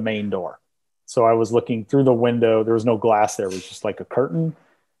at the main door. So I was looking through the window. There was no glass there. It was just like a curtain.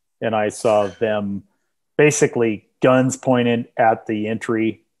 And I saw them basically guns pointed at the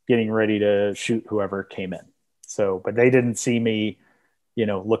entry, getting ready to shoot whoever came in. So, but they didn't see me,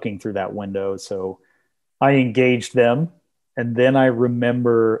 looking through that window. So I engaged them. And then I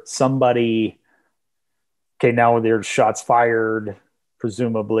remember somebody, okay, now there's shots fired.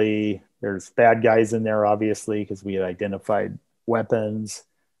 Presumably there's bad guys in there, obviously, because we had identified weapons.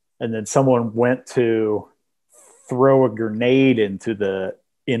 And then someone went to throw a grenade into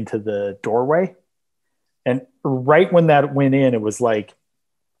the doorway. And right when that went in, it was like,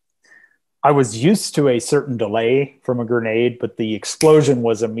 I was used to a certain delay from a grenade, but the explosion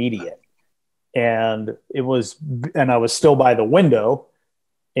was immediate. And I was still by the window,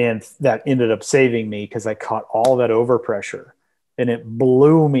 and that ended up saving me because I caught all that overpressure and it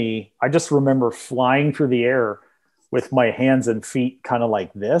blew me. I just remember flying through the air with my hands and feet kind of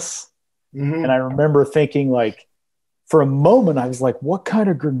like this. Mm-hmm. And I remember thinking, like, for a moment, I was like, what kind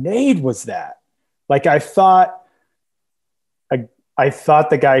of grenade was that? Like, I thought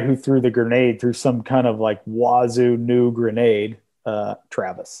the guy who threw the grenade threw some kind of like wazoo new grenade,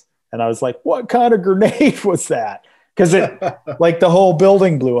 Travis. And I was like, what kind of grenade was that? Because it, like, the whole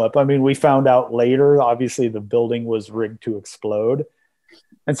building blew up. I mean, we found out later, obviously the building was rigged to explode.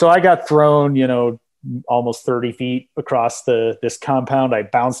 And so I got thrown, almost 30 feet across this compound. I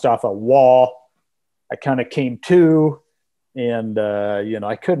bounced off a wall. I kind of came to, and,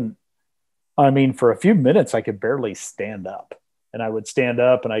 I couldn't, for a few minutes, I could barely stand up. And I would stand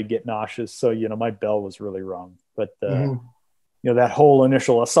up and I'd get nauseous. So, my bell was really rung. But, that whole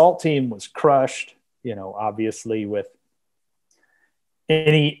initial assault team was crushed, obviously with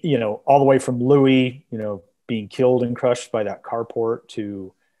any, all the way from Louis, being killed and crushed by that carport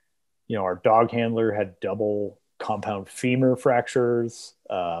to, our dog handler had double compound femur fractures.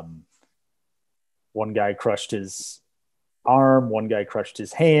 One guy crushed his arm, one guy crushed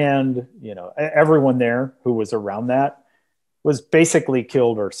his hand. Everyone there who was around that was basically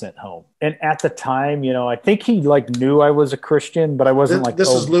killed or sent home. And at the time, I think he knew I was a Christian, but I wasn't this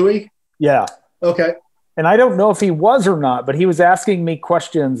is Louis? Yeah. Okay. And I don't know if he was or not, but he was asking me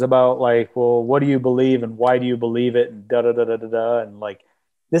questions about well, what do you believe and why do you believe it? And And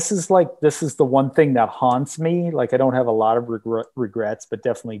this is the one thing that haunts me. Like, I don't have a lot of regrets, but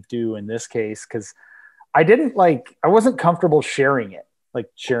definitely do in this case. Cause I wasn't comfortable sharing it,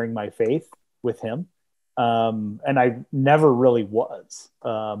 sharing my faith with him. And I never really was.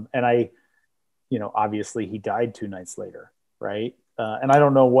 And I, obviously he died 2 nights later. Right. And I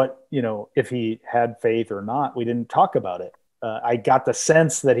don't know what, if he had faith or not. We didn't talk about it. I got the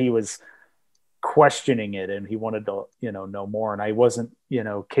sense that he was questioning it and he wanted to, know more. And I wasn't,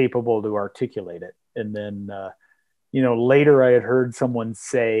 capable to articulate it. And then, later I had heard someone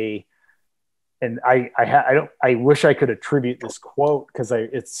say, and I wish I could attribute this quote because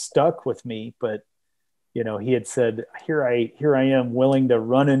it stuck with me, but he had said, here I am willing to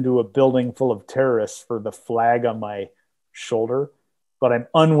run into a building full of terrorists for the flag on my shoulder, but I'm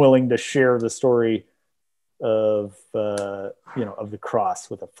unwilling to share the story of the cross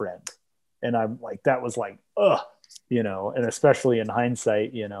with a friend. And I'm like, that was like, ugh, and especially in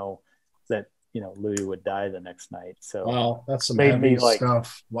hindsight, that, Louis would die the next night. So wow, that's some made heavy me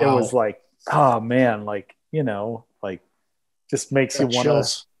stuff. Wow. It was like, oh man, just makes you want to,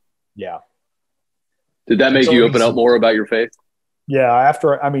 yeah. Did that make you open up more about your faith? Yeah.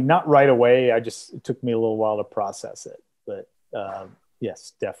 Not right away. It took me a little while to process it, but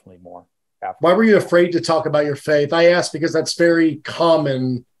yes, definitely more. After. Why were you afraid to talk about your faith? I ask because that's very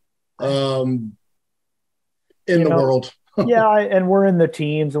common in the world. Yeah. And we're in the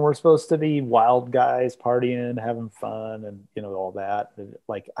teens and we're supposed to be wild guys partying, having fun and, all that.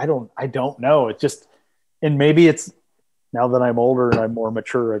 I don't know. It's just, and maybe it's, now that I'm older and I'm more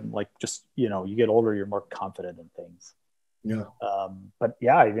mature and you get older, you're more confident in things. Yeah. But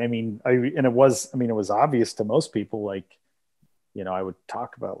yeah, it was obvious to most people, I would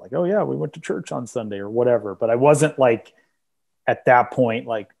talk about oh yeah, we went to church on Sunday or whatever, but I wasn't at that point,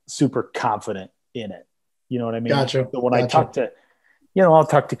 super confident in it. You know what I mean? Gotcha. So when I talk to, I'll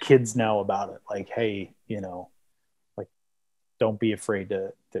talk to kids now about it. Hey, don't be afraid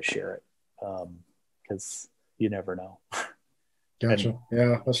to share it. because you never know. Gotcha.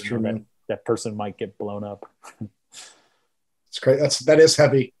 Yeah, that's true, man. That person might get blown up. It's great. That is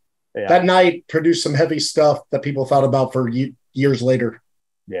heavy. Yeah. That night produced some heavy stuff that people thought about for years later.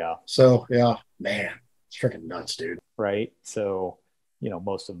 Yeah. So yeah, man, it's freaking nuts, dude. Right. So,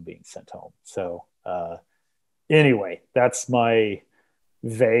 most of them being sent home. So, anyway, that's my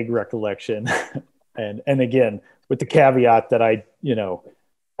vague recollection. and again, with the caveat that I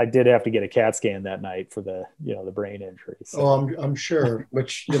did have to get a CAT scan that night for the brain injury. So. Oh, I'm sure,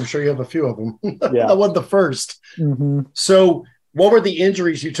 which I'm sure you have a few of them. Yeah. That wasn't the first. Mm-hmm. So what were the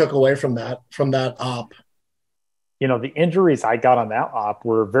injuries you took away from that op? The injuries I got on that op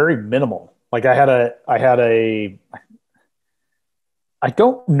were very minimal. Like I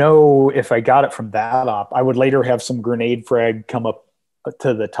don't know if I got it from that op. I would later have some grenade frag come up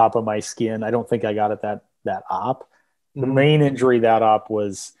to the top of my skin. I don't think I got it that op. The main injury that op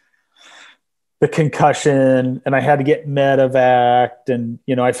was the concussion, and I had to get medevaced. And,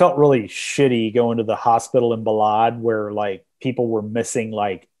 I felt really shitty going to the hospital in Balad where like people were missing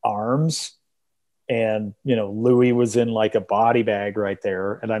like arms, and, Louis was in like a body bag right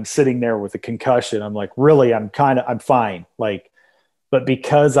there. And I'm sitting there with a concussion. I'm like, really, I'm fine. Like, but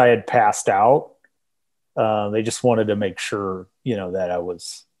because I had passed out, they just wanted to make sure, that I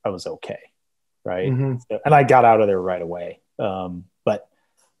was okay. Right. Mm-hmm. So, and I got out of there right away. But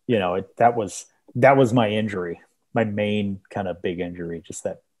that was my injury, my main kind of big injury, just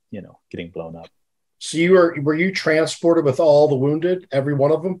that, getting blown up. So were you transported with all the wounded, every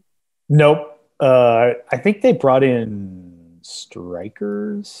one of them? Nope. I think they brought in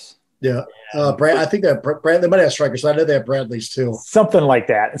strikers. Yeah. I think that they might have strikers. I know they have Bradleys too. Something like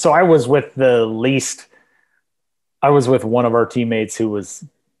that. And so I was with one of our teammates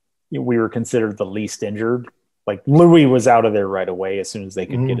we were considered the least injured. Like Louis was out of there right away as soon as they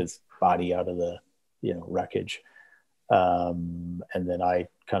could get his body out of the, wreckage. And then I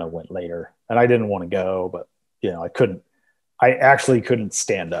kind of went later, and I didn't want to go, but I actually couldn't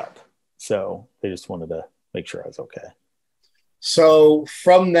stand up. So they just wanted to make sure I was okay. So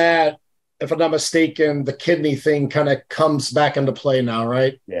from that, if I'm not mistaken, the kidney thing kind of comes back into play now,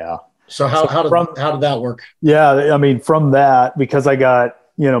 right? Yeah. So how did that work? Yeah. I mean, from that, because I got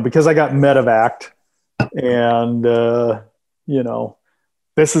medevaced, and,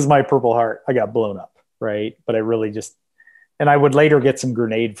 this is my Purple Heart. I got blown up. Right. But I really and I would later get some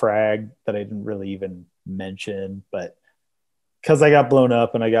grenade frag that I didn't really even mention, but because I got blown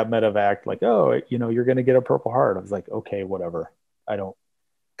up and I got medevaced, like, oh, you're going to get a Purple Heart. I was like, okay, whatever. I don't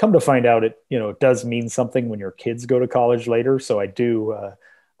come to find out it does mean something when your kids go to college later. So I do,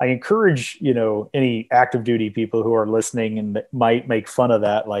 I encourage, any active duty people who are listening and that might make fun of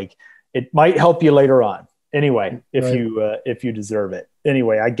that. Like it might help you later on. Anyway, if you deserve it.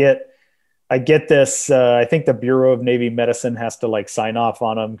 Anyway, I get this. I think the Bureau of Navy Medicine has to like sign off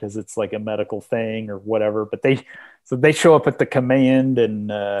on them because it's like a medical thing or whatever. But they show up at the command, and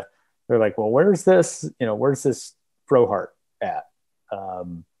they're like, well, where's this Frohardt at?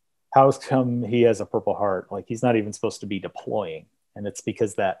 How's come he has a Purple Heart? Like he's not even supposed to be deploying. And it's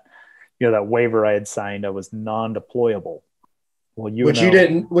because that waiver I had signed, I was non-deployable. Well, which you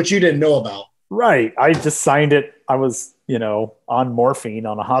didn't know about. Right. I just signed it. I was, on morphine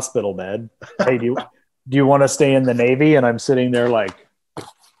on a hospital bed. Hey, do you want to stay in the Navy? And I'm sitting there like,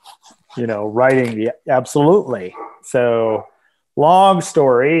 writing absolutely. So long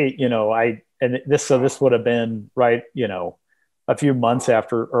story, this would have been right, a few months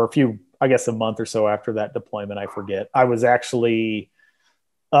after, or a month or so after that deployment, I forget. I was actually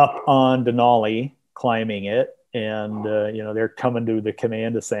up on Denali climbing it, and they're coming to the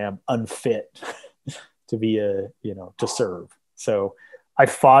command to say I'm unfit to be to serve. So I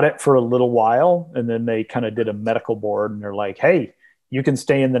fought it for a little while, and then they kind of did a medical board, and they're like, hey, you can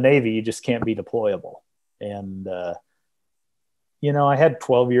stay in the Navy, you just can't be deployable. And I had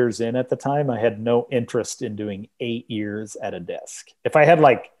 12 years in at the time. I had no interest in doing 8 years at a desk. If I had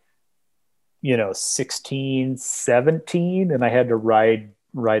 16, 17, and I had to ride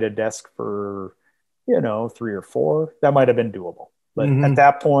a desk for 3 or 4, that might have been doable. But at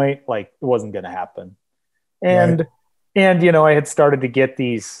that point, it wasn't going to happen. And I had started to get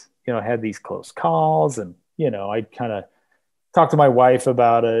these, had these close calls, and I kind of talked to my wife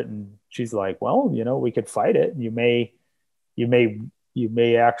about it, and she's like, well, we could fight it. You may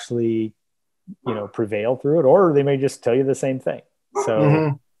actually prevail through it, or they may just tell you the same thing.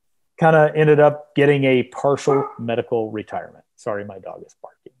 So kind of ended up getting a partial medical retirement. Sorry, my dog is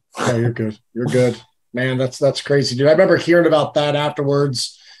barking. Oh, you're good. You're good, man. That's crazy, dude. I remember hearing about that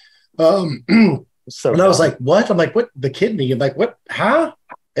afterwards. And I was like, what? I'm like, what? The kidney? I'm like, what? Huh?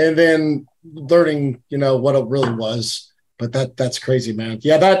 And then learning, what it really was. But that's crazy, man.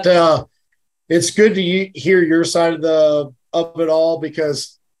 Yeah, that it's good to hear your side of it all,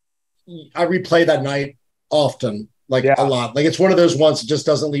 because I replay that night often, like a lot. Like it's one of those ones that just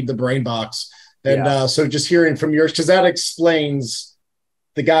doesn't leave the brain box. And so just hearing from yours, because that explains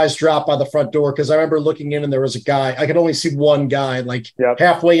the guys drop by the front door. Because I remember looking in and there was a guy, I could only see one guy like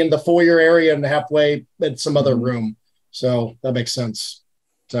halfway in the foyer area and halfway in some other room. So that makes sense.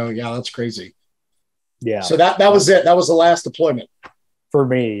 So yeah, that's crazy. Yeah. So that was it. That was the last deployment for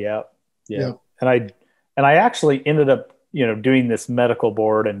me. Yeah. And I actually ended up, doing this medical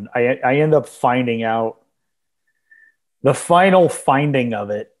board, and I end up finding out the final finding of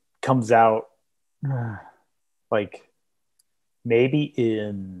it comes out like maybe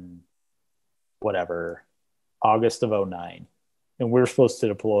in August of 2009, and we're supposed to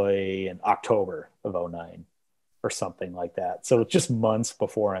deploy in October of 2009 or something like that. So just months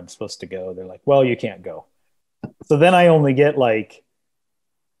before I'm supposed to go, they're like, well, you can't go. So then I only get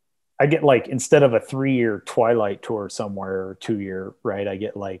instead of a 3-year twilight tour somewhere, or 2-year, right, I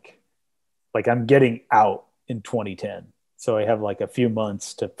get like I'm getting out in 2010. So I have like a few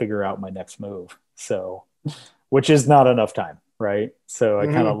months to figure out my next move. So, which is not enough time, right? So I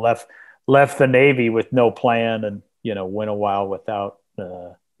kind of left the Navy with no plan, and went a while without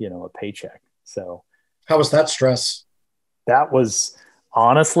a paycheck. So how was that stress? That was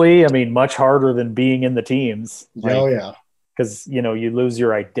honestly, much harder than being in the teams. Because you lose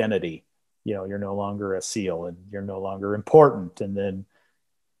your identity. You're no longer a SEAL, and you're no longer important, and then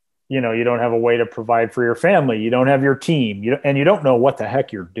you don't have a way to provide for your family. You don't have your team, and you don't know what the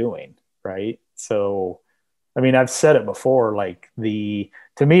heck you're doing, right? So I've said it before,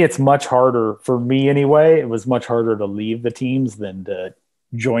 to me, it's much harder, for me anyway, it was much harder to leave the teams than to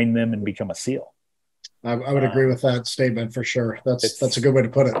join them and become a SEAL. I would agree with that statement for sure. That's a good way to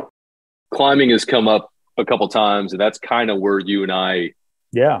put it. Climbing has come up a couple times, and that's kind of where you and I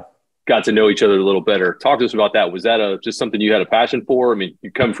got to know each other a little better. Talk to us about that. Was that just something you had a passion for?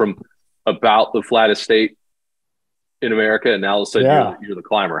 You come from about the flattest state in America, and now all of a sudden you're the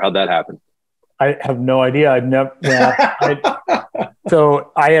climber. How'd that happen? I have no idea. I've never.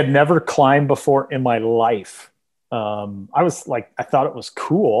 So I had never climbed before in my life. I thought it was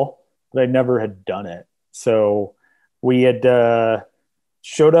cool, but I never had done it. So we had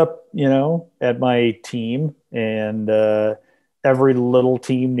showed up, at my team, and every little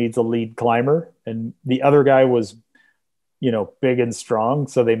team needs a lead climber, and the other guy was, big and strong,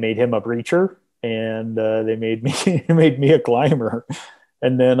 so they made him a breacher, and they made me a climber.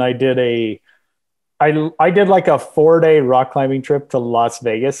 And then I did like a 4-day rock climbing trip to Las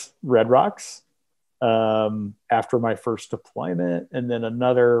Vegas, Red Rocks, after my first deployment, and then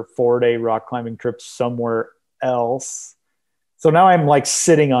another 4-day rock climbing trip somewhere else. So now I'm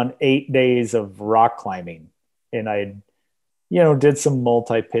sitting on 8 days of rock climbing, and I, did some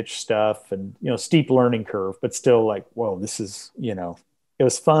multi-pitch stuff, and, steep learning curve, but still whoa, this is, it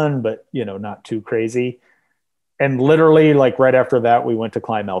was fun, but, not too crazy. And literally right after that, we went to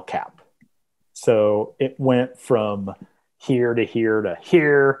climb El Cap. So it went from here to here to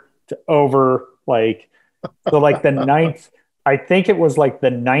here to over, the ninth, I think it was the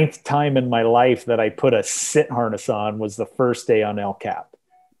 9th time in my life that I put a sit harness on was the first day on El Cap.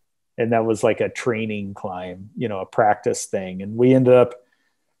 And that was a training climb, a practice thing. And we ended up,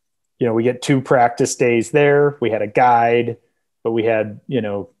 we get 2 practice days there. We had a guide, but we had,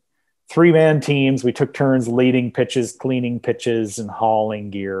 3-man teams. We took turns leading pitches, cleaning pitches, and hauling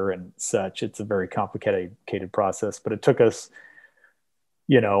gear and such. It's a very complicated process, but it took us,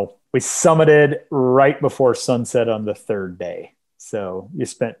 we summited right before sunset on the 3rd day. So you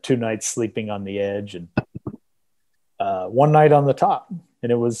spent 2 nights sleeping on the edge and 1 night on the top.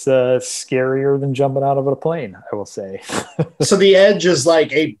 And it was scarier than jumping out of a plane, I will say. So the edge is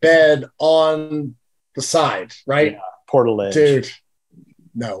like a bed on the side, right? Yeah, portal edge. Dude,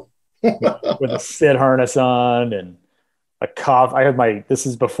 no. With a sit harness on and a coffee. This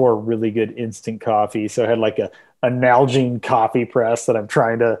is before really good instant coffee. So I had a Nalgene coffee press that I'm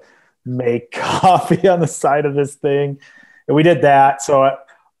trying to make coffee on the side of this thing. And we did that. So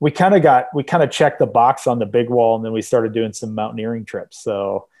we kind of checked the box on the big wall, and then we started doing some mountaineering trips.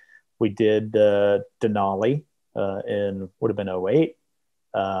 So we did Denali in would have been 2008,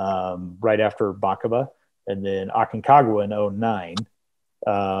 right after Bakaba, and then Aconcagua in 2009.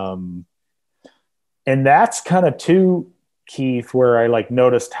 And that's kind of too, Keith, where I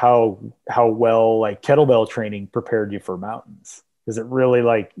noticed how well kettlebell training prepared you for mountains, because it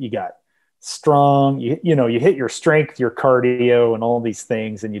really you got strong, you hit your strength, your cardio, and all these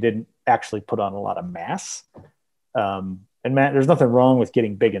things, and you didn't actually put on a lot of mass. And Matt, there's nothing wrong with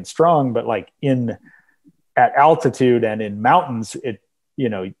getting big and strong, but like at altitude and in mountains,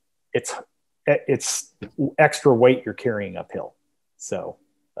 it's extra weight you're carrying uphill. So,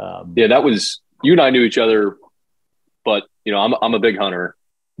 that was, you and I knew each other, but I'm a big hunter.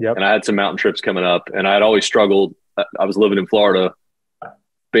 Yep. And I had some mountain trips coming up, and I had always struggled. I was living in Florida,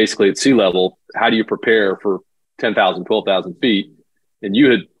 basically at sea level. How do you prepare for 10,000, 12,000 feet? And you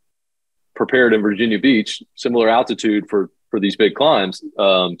had prepared in Virginia Beach, similar altitude for these big climbs.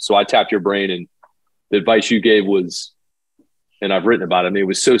 So I tapped your brain, and the advice you gave was, and I've written about it, I mean, it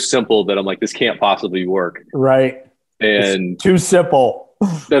was so simple that I'm like, this can't possibly work. Right. And it's too simple.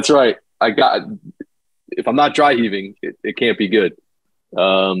 That's right. If I'm not dry heaving, it can't be good.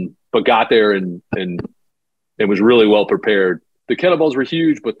 But got there and was really well prepared. The kettlebells were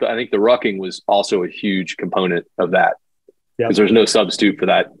huge, but I think the rucking was also a huge component of that. Because there's no substitute for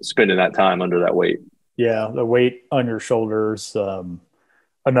that, spending that time under that weight. Yeah, the weight on your shoulders.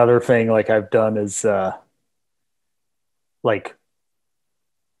 Another thing like I've done is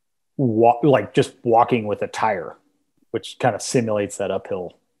just walking with a tire, which kind of simulates that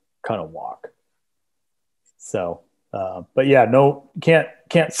uphill kind of walk. So, but yeah, no, can't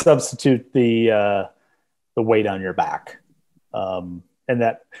substitute the weight on your back. And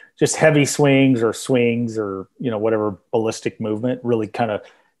that just heavy swings or whatever ballistic movement really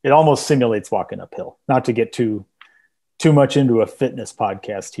it almost simulates walking uphill. Not to get too much into a fitness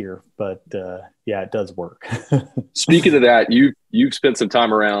podcast here, but yeah, it does work. Speaking of that, you've spent some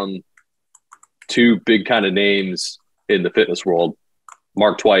time around two big kind of names in the fitness world,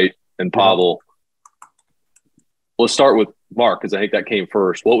 Mark Twight and Pavel. Let's start with Mark, because I think that came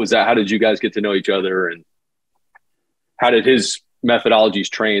first. What was that? How did you guys get to know each other, and how did his methodologies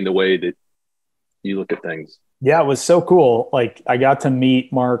train the way that you look at things? Yeah, it was so cool. Like I got to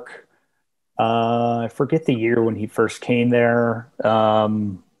meet Mark. I forget the year when he first came there.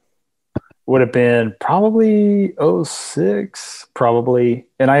 Would have been probably 2006, probably.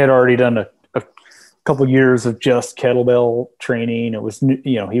 And I had already done a couple of years of just kettlebell training. It was,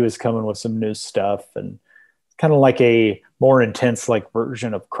 he was coming with some new stuff and kind of like a more intense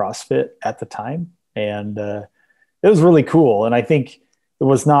version of CrossFit at the time. And it was really cool. And I think it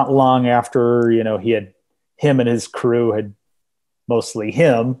was not long after, him and his crew had, mostly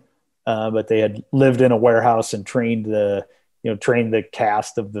him, but they had lived in a warehouse and trained the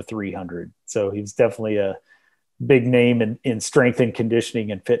cast of the 300. So he was definitely a big name in strength and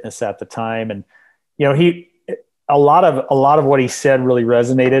conditioning and fitness at the time. And, a lot of what he said really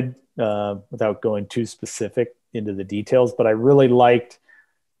resonated, without going too specific into the details, but I really liked,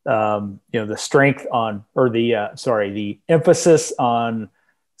 the strength on, or the emphasis on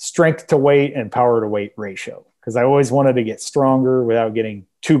strength to weight and power to weight ratio. Cause I always wanted to get stronger without getting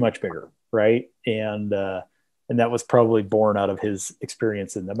too much bigger. Right. And that was probably born out of his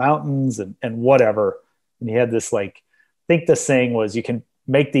experience in the mountains and whatever. And he had this, I think the saying was, you can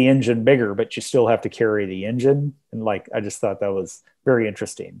make the engine bigger, but you still have to carry the engine. And I just thought that was very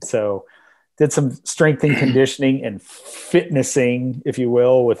interesting. So did some strength and conditioning and fitnessing, if you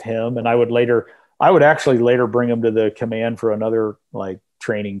will, with him. And I would actually later bring him to the command for another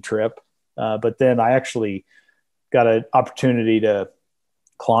training trip. But then I actually got an opportunity to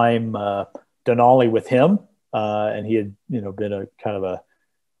climb Denali with him. And he had, been a kind of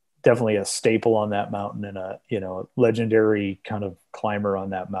definitely a staple on that mountain and a legendary kind of climber on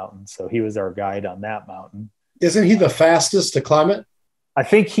that mountain. So he was our guide on that mountain. Isn't he the fastest to climb it? I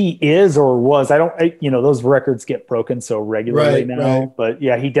think he is or was. Those records get broken so regularly now. Right. But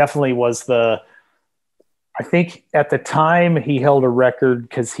yeah, he definitely was I think at the time he held a record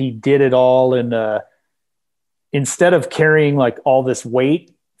because he did it all instead of carrying all this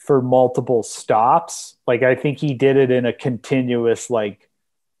weight for multiple stops. I think he did it in a continuous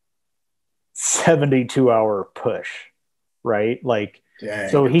 72-hour push, right?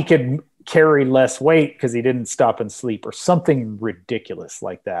 So he could carry less weight because he didn't stop and sleep or something ridiculous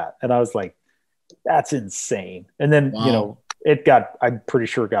like that. And I was like, that's insane. And then, wow. I'm pretty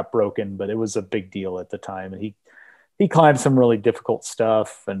sure it got broken, but it was a big deal at the time. And he climbed some really difficult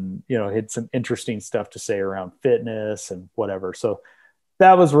stuff and, had some interesting stuff to say around fitness and whatever. So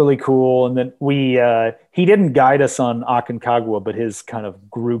that was really cool. And then he didn't guide us on Aconcagua, but his kind of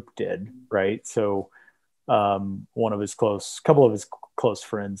group did. Right. So couple of his close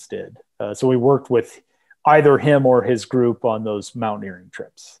friends did. So we worked with either him or his group on those mountaineering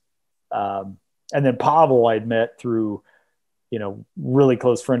trips. And then Pavel I'd met through, really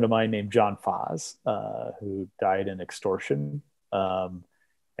close friend of mine named John Foz, who died in extortion. And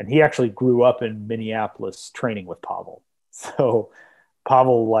he actually grew up in Minneapolis training with Pavel. So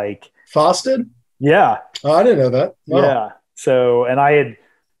Pavel Foz did? Yeah. Oh, I didn't know that. Wow. Yeah. So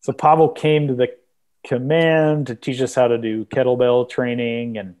Pavel came to the command to teach us how to do kettlebell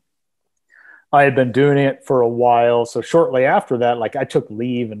training, and I had been doing it for a while. So shortly after that, like I took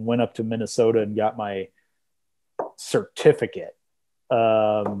leave and went up to Minnesota and got my certificate,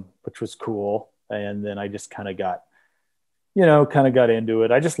 which was cool. And then I just kind of got into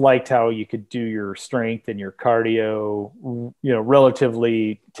it. I just liked how you could do your strength and your cardio,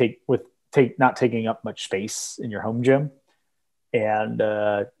 relatively not taking up much space in your home gym. And,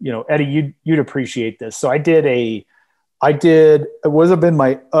 Eddie, you'd appreciate this. So it would have been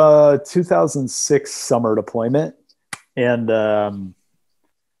my 2006 summer deployment. And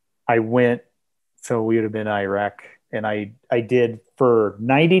I went, so we would have been in Iraq. And I did for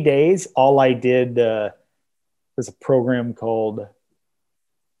 90 days, all I did was a program called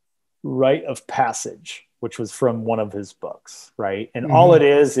Rite of Passage, which was from one of his books, right? And all it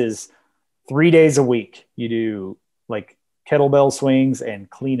is 3 days a week. You do like kettlebell swings and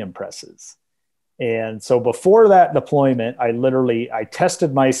clean and presses. And so before that deployment, I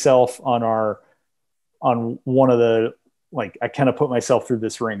tested myself on one of the, like, I kind of put myself through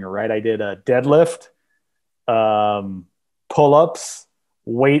this ringer, right? I did a deadlift, pull-ups,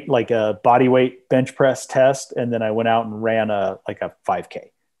 weight, like a body weight bench press test. And then I went out and ran a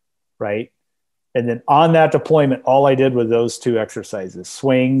 5K. Right. And then on that deployment, all I did was those two exercises,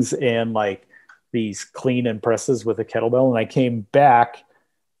 swings and like these clean and presses with a kettlebell. And I came back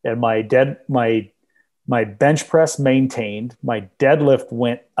and my bench press maintained, my deadlift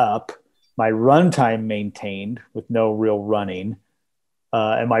went up, my run time maintained with no real running.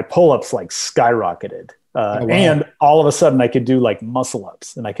 And my pull-ups like skyrocketed. Wow. And all of a sudden I could do like muscle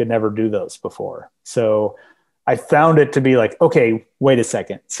ups, and I could never do those before. So I found it to be like, okay, wait a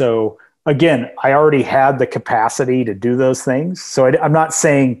second. So again, I already had the capacity to do those things. So I'm not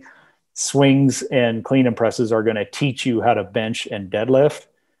saying swings and clean and presses are going to teach you how to bench and deadlift,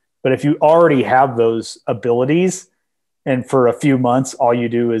 but if you already have those abilities, and for a few months, all you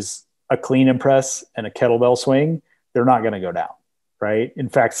do is a clean and press and a kettlebell swing, they're not going to go down. Right. In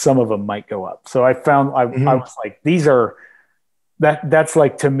fact, some of them might go up. So I found, I was like, that's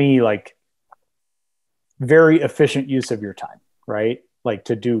like, to me, like very efficient use of your time, right? Like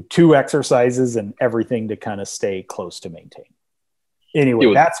to do 2 exercises and everything to kind of stay close to maintain.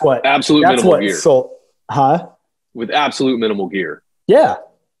 Anyway, that's minimal gear. So, with absolute minimal gear. Yeah.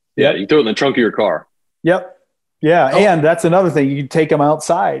 Yeah. You can throw it in the trunk of your car. Yep. Yeah. Oh. And that's another thing. You can take them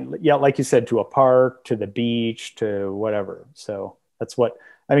outside. Yeah. Like you said, to a park, to the beach, to whatever. So that's what,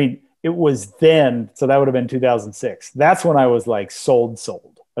 I mean, it was then. So that would have been 2006. That's when I was like sold.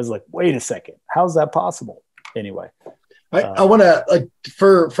 I was like, wait a second, how's that possible? Anyway. I want to,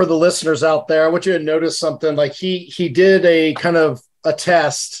 for the listeners out there, I want you to notice something. Like he did a kind of a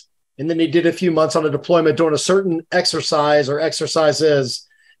test, and then he did a few months on a deployment doing a certain exercise or exercises.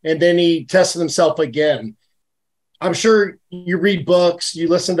 And then he tested himself again. I'm sure you read books, you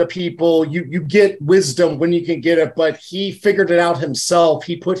listen to people, you get wisdom when you can get it, but he figured it out himself.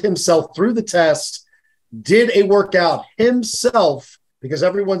 He put himself through the test, did a workout himself, because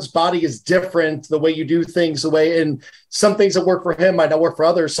everyone's body is different, the way you do things, and some things that work for him might not work for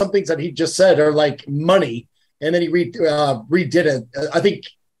others. Some things that he just said are like money. And then he redid it. I think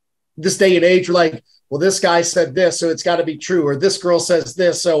this day and age, you're like, well, this guy said this, so it's got to be true. Or this girl says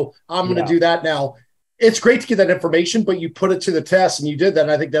this, so I'm going to do that now. It's great to get that information, but you put it to the test, and you did that.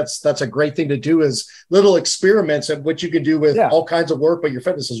 And I think that's a great thing to do, is little experiments of what you can do with all kinds of work, but your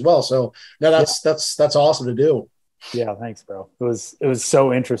fitness as well. So no, that's awesome to do. Yeah. Thanks, bro. It was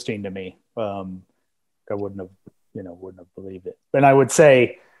so interesting to me. I wouldn't have believed it. And I would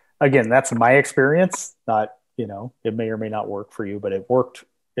say, again, that's my experience. Not, it may or may not work for you, but it worked.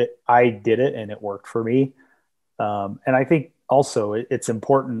 I did it and it worked for me. And I think also it's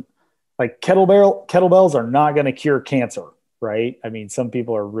important. Like kettlebells are not going to cure cancer, right? I mean, some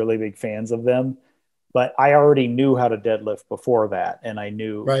people are really big fans of them, but I already knew how to deadlift before that. And I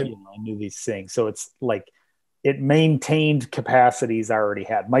knew, I knew these things. So it's like, it maintained capacities I already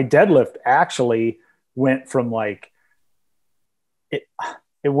had. My deadlift actually went from like,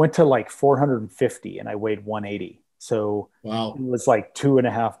 it went to like 450 and I weighed 180. So wow, it was like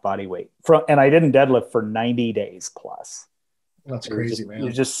 2.5 body weight and I didn't deadlift for 90 days plus. That's crazy, man.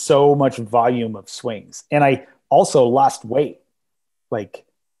 There's just so much volume of swings. And I also lost weight. Like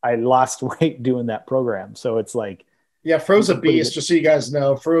I lost weight doing that program. So it's like, yeah, Fro's a beast, just so you guys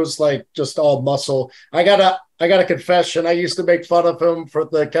know. Fro's like just all muscle. I got a confession. I used to make fun of him for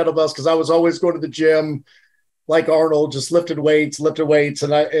the kettlebells because I was always going to the gym like Arnold, just lifted weights.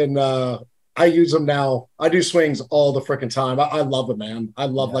 And I use them now. I do swings all the freaking time. I love it, man. I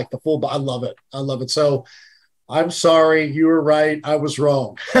love like the full, but I love it. I love it. So I'm sorry. You were right. I was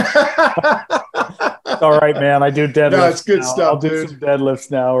wrong. All right, man. I do deadlifts. No, it's good now. stuff, I'll do some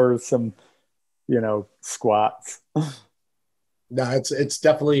deadlifts now or some, squats. No, it's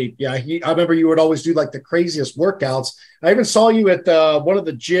definitely, yeah. I remember you would always do like the craziest workouts. I even saw you at one of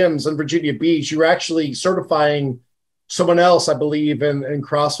the gyms in Virginia Beach. You were actually certifying someone else, I believe, in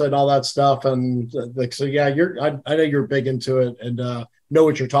CrossFit and all that stuff. And like, so yeah, I know you're big into it and know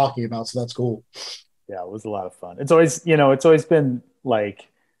what you're talking about. So that's cool. Yeah, it was a lot of fun. It's always, it's always been like,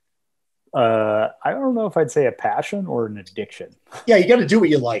 I don't know if I'd say a passion or an addiction. Yeah, you got to do what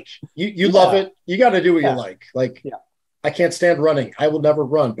you like. You love it. You got to do what you like. Like, I can't stand running. I will never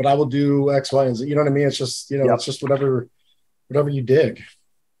run, but I will do X, Y, and Z. You know what I mean? It's just, it's just whatever you dig.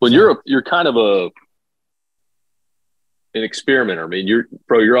 Well, you're kind of an experimenter. I mean,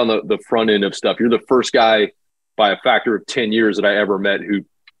 you're on the front end of stuff. You're the first guy by a factor of 10 years that I ever met who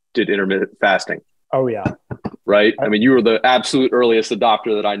did intermittent fasting. Oh yeah. Right. I mean, you were the absolute earliest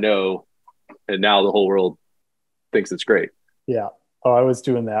adopter that I know. And now the whole world thinks it's great. Yeah. Oh, I was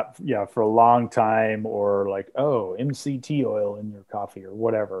doing that, for a long time, or like, MCT oil in your coffee or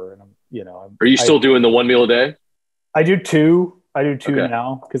whatever. And Are you still doing the 1 meal a day? I do two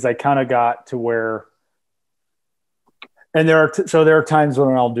now, because I kind of got to where, and there are times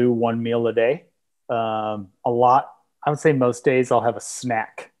when I'll do 1 meal a day. A lot, I would say most days I'll have a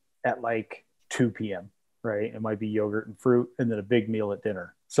snack at like 2 p.m. Right. It might be yogurt and fruit, and then a big meal at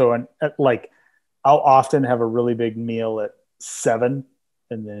dinner. So I'll often have a really big meal at 7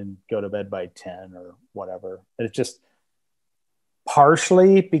 and then go to bed by 10 or whatever. And it's just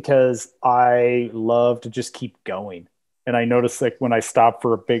partially because I love to just keep going. And I notice like when I stop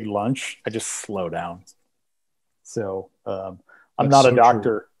for a big lunch, I just slow down. So I'm not a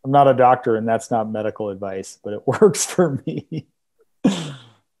doctor. True. I'm not a doctor, and that's not medical advice, but it works for me.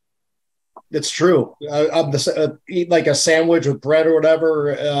 It's true. Eat like a sandwich with bread or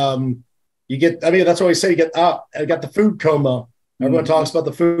whatever. That's what we say. I got the food coma. Everyone talks about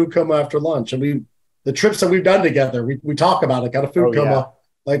the food coma after lunch. And the trips that we've done together, we talk about it, got a food coma.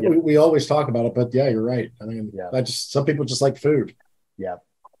 Like we always talk about it, but yeah, you're right. I mean, some people just like food. Yeah.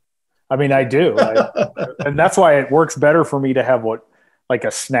 I mean, I do. And that's why it works better for me to have like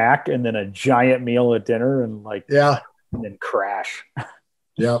a snack and then a giant meal at dinner and and then crash.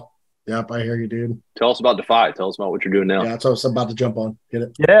 Yep. Yep. I hear you, dude. Tell us about DEFY. Tell us about what you're doing now. Yeah. That's what I was about to jump on. Get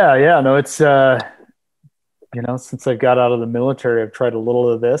it? Yeah. No, it's, since I got out of the military, I've tried a little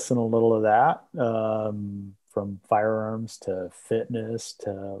of this and a little of that, from firearms to fitness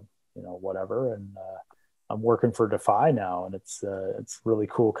to, whatever. And I'm working for DEFY now, and it's a really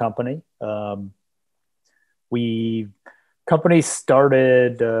cool company. Company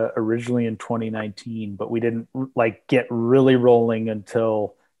started originally in 2019, but we didn't get really rolling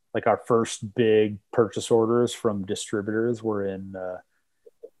until our first big purchase orders from distributors were in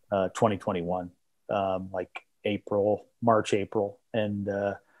 2021, March, April. And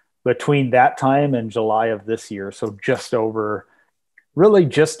between that time and July of this year, so just over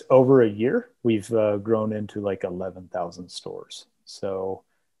a year, we've grown into 11,000 stores. So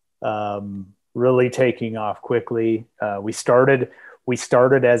really taking off quickly. We started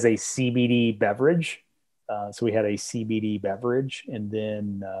as a CBD beverage. So we had a CBD beverage, and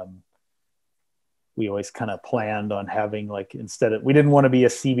then we always kind of planned on having we didn't want to be a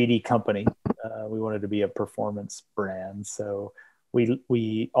CBD company. We wanted to be a performance brand. So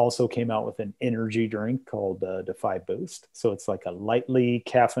we also came out with an energy drink called DEFY Boost. So it's like a lightly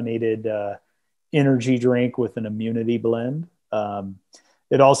caffeinated energy drink with an immunity blend.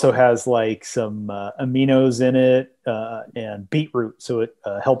 It also has some aminos in it and beetroot, so it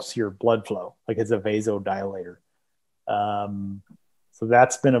helps your blood flow. It's a vasodilator. So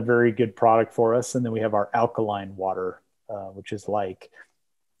that's been a very good product for us. And then we have our alkaline water, which is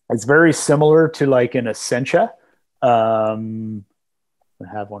it's very similar to an Essentia. I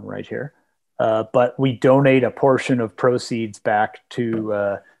have one right here. But we donate a portion of proceeds back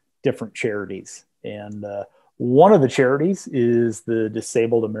to different charities. And one of the charities is the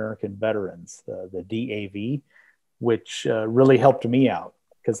Disabled American Veterans, the DAV, which really helped me out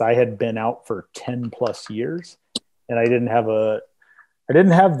because I had been out for 10 plus years, and I didn't have the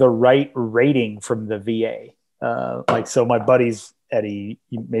right rating from the VA. So my buddies, Eddie,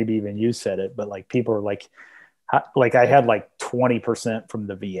 maybe even you said it, but people are I had 20% from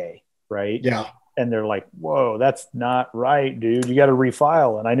the VA, right? Yeah. And they're like, whoa, that's not right, dude. You got to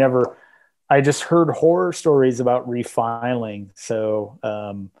refile. And I just heard horror stories about refiling. So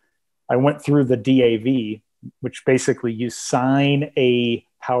I went through the DAV, which basically you sign a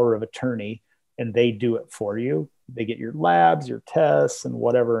power of attorney and they do it for you. They get your labs, your tests, and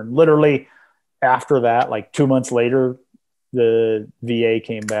whatever. And literally after that, like 2 months later, the VA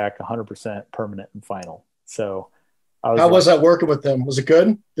came back 100% permanent and final. So how was that working with them? Was it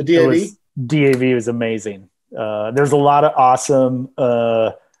good? The DAV? DAV was amazing. There's a lot of awesome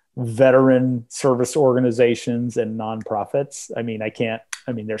veteran service organizations and nonprofits. I mean,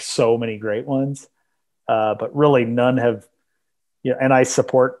 there's so many great ones, but really none have, and I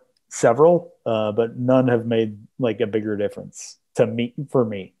support several, but none have made like a bigger difference for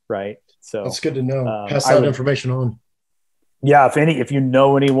me. Right. So that's good to know. Pass that information on. Yeah. If you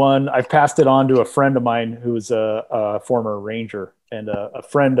know anyone, I've passed it on to a friend of mine who's a former Ranger, and a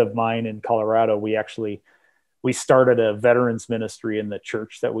friend of mine in Colorado. We started a veterans ministry in the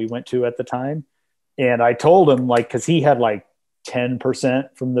church that we went to at the time. And I told him, like, cause he had like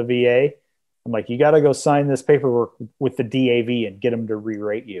 10% from the VA. I'm like, you got to go sign this paperwork with the DAV and get them to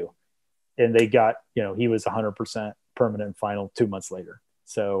re-rate you. And they got, he was 100% permanent final 2 months later.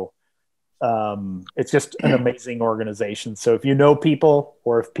 So it's just an amazing organization. So if you know people,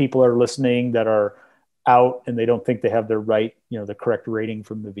 or if people are listening that are out and they don't think they have the right, the correct rating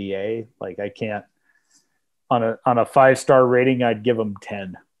from the VA, like I can't, on a 5-star rating, I'd give them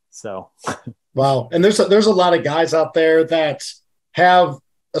 10. So, wow. And there's a lot of guys out there that have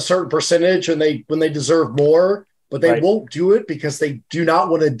a certain percentage and when they deserve more, but they won't do it because they do not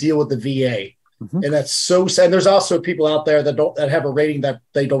want to deal with the VA. Mm-hmm. And that's so sad. And there's also people out there that have a rating that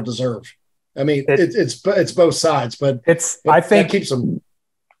they don't deserve. I mean, it's both sides, but I think that keeps them.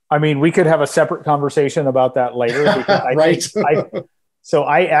 I mean, we could have a separate conversation about that later. Because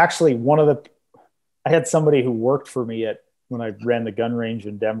I had somebody who worked for me when I ran the gun range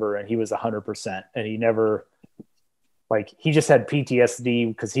in Denver, and he was 100%, and he never, he just had PTSD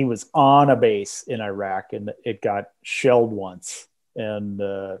because he was on a base in Iraq and it got shelled once. And,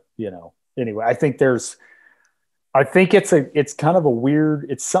 anyway, I think it's kind of a weird,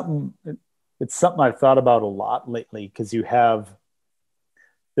 it's something I've thought about a lot lately, because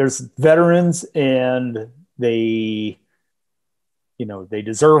there's veterans and they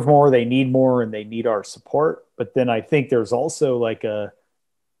deserve more, they need more, and they need our support. But then I think there's also like a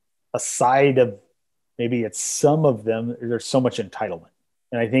side of, maybe it's some of them, there's so much entitlement.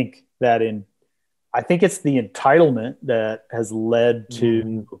 And I think it's the entitlement that has led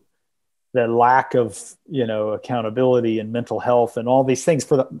to the lack of, accountability and mental health and all these things.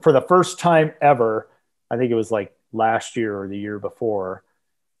 For the first time ever, I think it was like last year or the year before,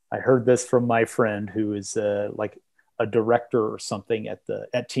 I heard this from my friend who is like a director or something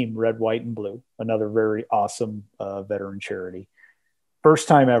at Team Red, White, and Blue, another very awesome veteran charity. First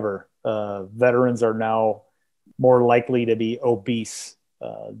time ever, veterans are now more likely to be obese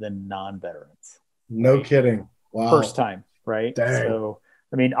than non-veterans. No kidding. Wow. First time, right? Dang. So,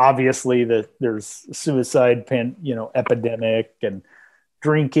 I mean, obviously there's suicide, epidemic and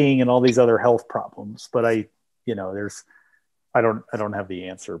drinking and all these other health problems. But I don't have the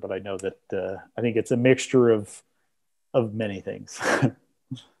answer, but I know that I think it's a mixture of many things.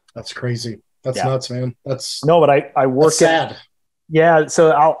 That's crazy. That's nuts, man. But I work sad. Yeah.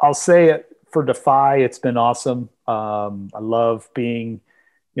 So I'll say it for DEFY. It's been awesome. I love being,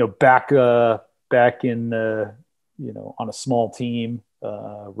 back in, on a small team,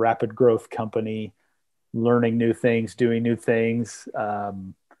 rapid growth company, learning new things, doing new things.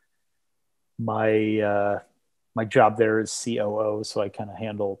 My job there is COO, so I kind of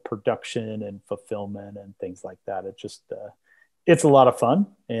handle production and fulfillment and things like that. It just, it's a lot of fun,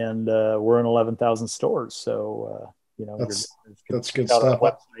 and we're in 11,000 stores. So, that's good stuff.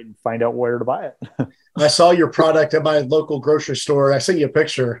 Website and find out where to buy it. I saw your product at my local grocery store. I sent you a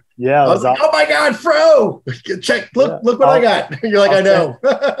picture. Yeah. I was like, oh my God, Fro, check, look what I got. You're like, I know.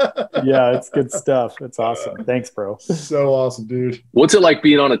 Yeah, it's good stuff. It's awesome. Thanks, bro. So awesome, dude. What's it like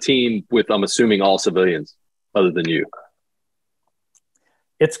being on a team with, I'm assuming, all civilians other than you?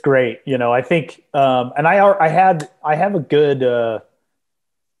 It's great. I think, and I have a good,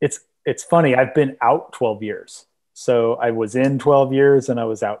 it's funny. I've been out 12 years. So I was in 12 years and I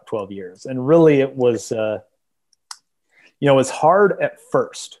was out 12 years. And really it was, it was hard at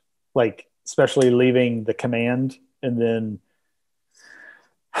first, like, especially leaving the command. And then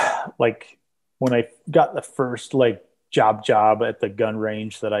like when I got the first like job at the gun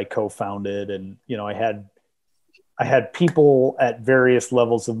range that I co-founded, and, I had people at various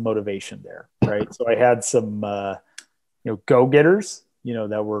levels of motivation there. Right. So I had some, go-getters,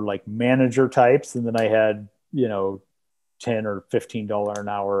 that were like manager types. And then I had, $10 or $15 an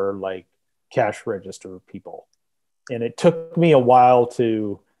hour, like cash register people. And it took me a while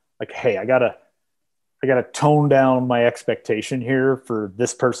to like, hey, I gotta tone down my expectation here for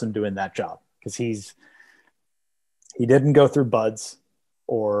this person doing that job. because he didn't go through buds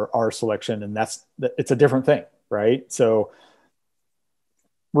or our selection, and it's a different thing, right? So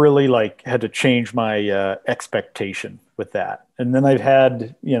really like had to change my expectation with that. And then I've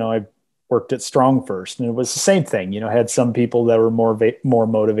had, I worked at Strong First, and it was the same thing. Had some people that were more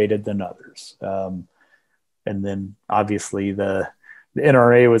motivated than others. And then obviously the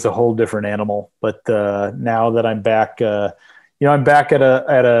NRA was a whole different animal. But now that I'm back, I'm back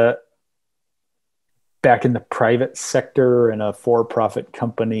back in the private sector in a for-profit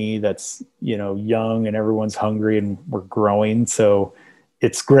company that's, young and everyone's hungry and we're growing. So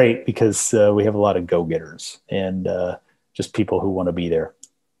it's great because we have a lot of go-getters and just people who want to be there.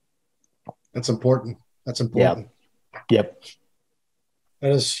 That's important. That's important. Yep.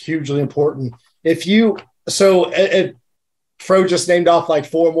 That is hugely important. Fro just named off like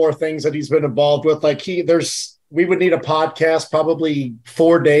 4 more things that he's been involved with. Like we would need a podcast, probably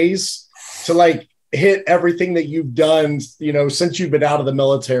 4 days to like hit everything that you've done, since you've been out of the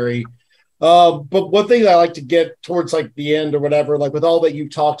military. But one thing that I like to get towards like the end or whatever, like with all that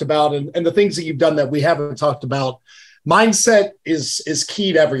you've talked about and the things that you've done that we haven't talked about, mindset is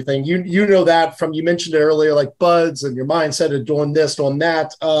key to everything. You know that from, you mentioned it earlier, like buds and your mindset of doing this, doing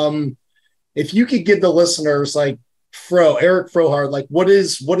that. If you could give the listeners like Eric Frohardt, like what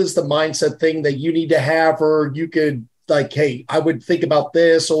is the mindset thing that you need to have, or you could like, hey, I would think about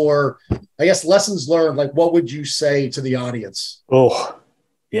this, or I guess lessons learned, like what would you say to the audience? Oh,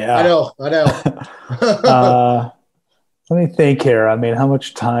 yeah. I know. Let me think here. I mean, how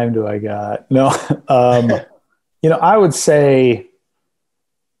much time do I got? No. I would say,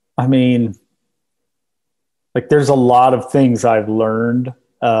 like there's a lot of things I've learned.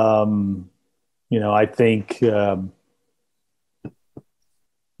 I think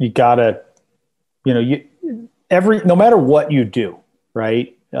you gotta, no matter what you do,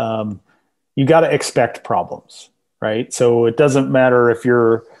 right? You gotta expect problems, right? So it doesn't matter if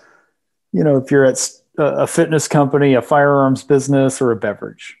you're at a fitness company, a firearms business, or a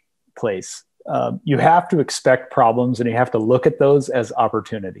beverage place. You have to expect problems, and you have to look at those as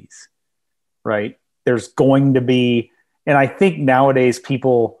opportunities, right? There's going to be, and I think nowadays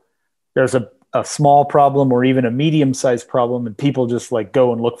there's a small problem or even a medium-sized problem, and people just like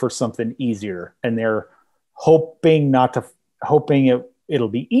go and look for something easier, and they're hoping it'll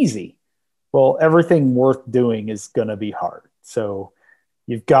be easy. Well, everything worth doing is going to be hard. So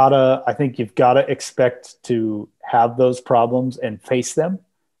I think you've got to expect to have those problems and face them.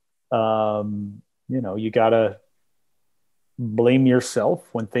 You got to blame yourself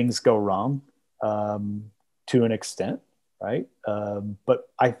when things go wrong, to an extent. Right. But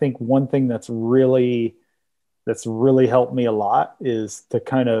I think one thing that's really helped me a lot is to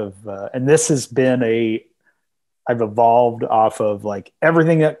kind of, and this has been I've evolved off of like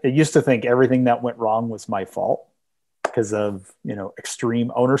everything that I used to think everything that went wrong was my fault because of,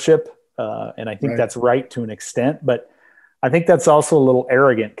 extreme ownership. And I think that's right to an extent, but I think that's also a little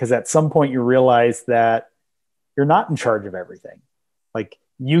arrogant because at some point you realize that you're not in charge of everything. Like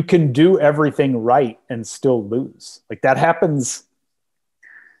you can do everything right and still lose. Like that happened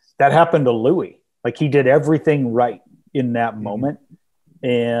to Louis. Like he did everything right in that moment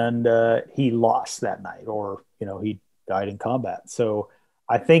and he lost that night, or, he died in combat. So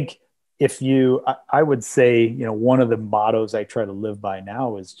I think I would say, one of the mottos I try to live by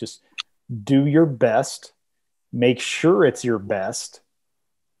now is just do your best, make sure it's your best.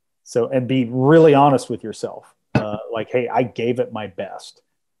 So, and be really honest with yourself. Like, hey, I gave it my best.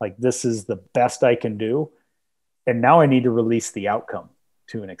 Like, this is the best I can do. And now I need to release the outcome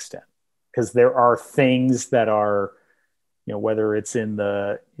to an extent. Because there are things that are, whether it's in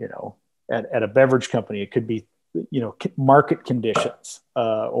the, at a beverage company, it could be, market conditions,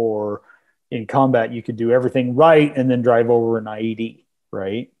 or in combat, you could do everything right and then drive over an IED,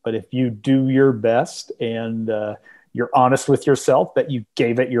 right? But if you do your best and you're honest with yourself that you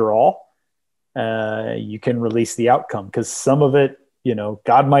gave it your all, you can release the outcome. Because some of it,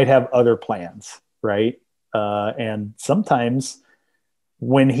 God might have other plans, right? And sometimes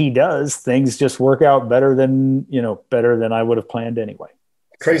when he does, things just work out better than I would have planned anyway.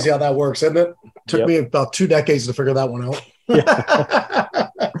 Crazy how that works, isn't it? Took me about 2 decades to figure that one out.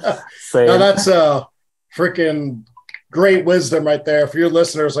 Now that's freaking great wisdom right there for your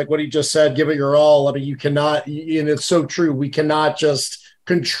listeners. Like what he just said, give it your all. I mean, you cannot, and it's so true. We cannot just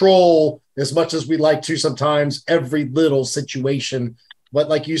control as much as we like to sometimes every little situation. But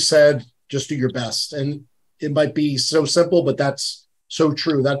like you said, just do your best. And it might be so simple, but that's so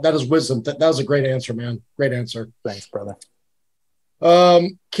true. That is wisdom. That was a great answer, man. Great answer. Thanks, brother.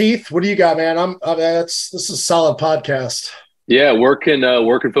 Keith, what do you got, man? This is a solid podcast. Yeah. Where can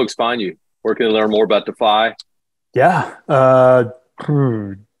folks find you? Where can they learn more about DEFY? Yeah.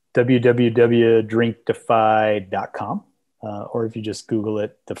 www.drinkdefy.com. Or if you just Google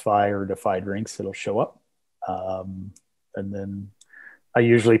it, DEFY or DEFY drinks, it'll show up. And then I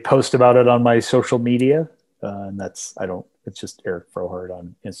usually post about it on my social media. And it's just Eric Frohardt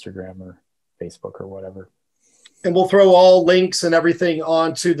on Instagram or Facebook or whatever. And we'll throw all links and everything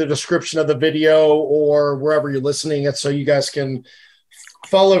onto the description of the video or wherever you're listening it, so you guys can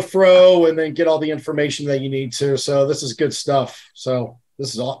follow Fro and then get all the information that you need to. So this is good stuff. So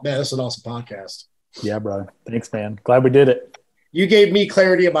this is an awesome podcast. Yeah, brother. Thanks, man. Glad we did it. You gave me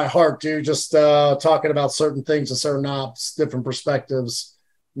clarity in my heart, dude, just talking about certain things and certain ops, different perspectives,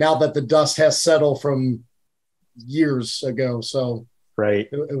 now that the dust has settled from years ago. So right.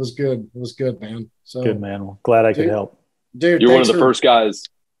 It was good. It was good, man. So good, man. Well, glad I could help. Dude, you're one of the first guys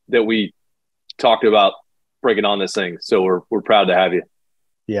that we talked about breaking on this thing. So we're proud to have you.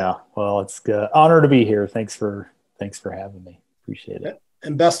 Yeah. Well, it's good. Honor to be here. Thanks for having me. Appreciate it.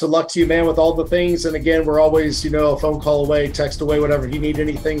 And best of luck to you, man, with all the things. And again, we're always, a phone call away, text away, whatever. If you need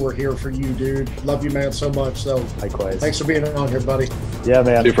anything, we're here for you, dude. Love you, man, so much. So likewise. Thanks for being on here, buddy. Yeah,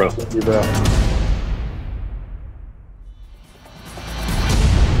 man. See you, bro. Thank you, bro.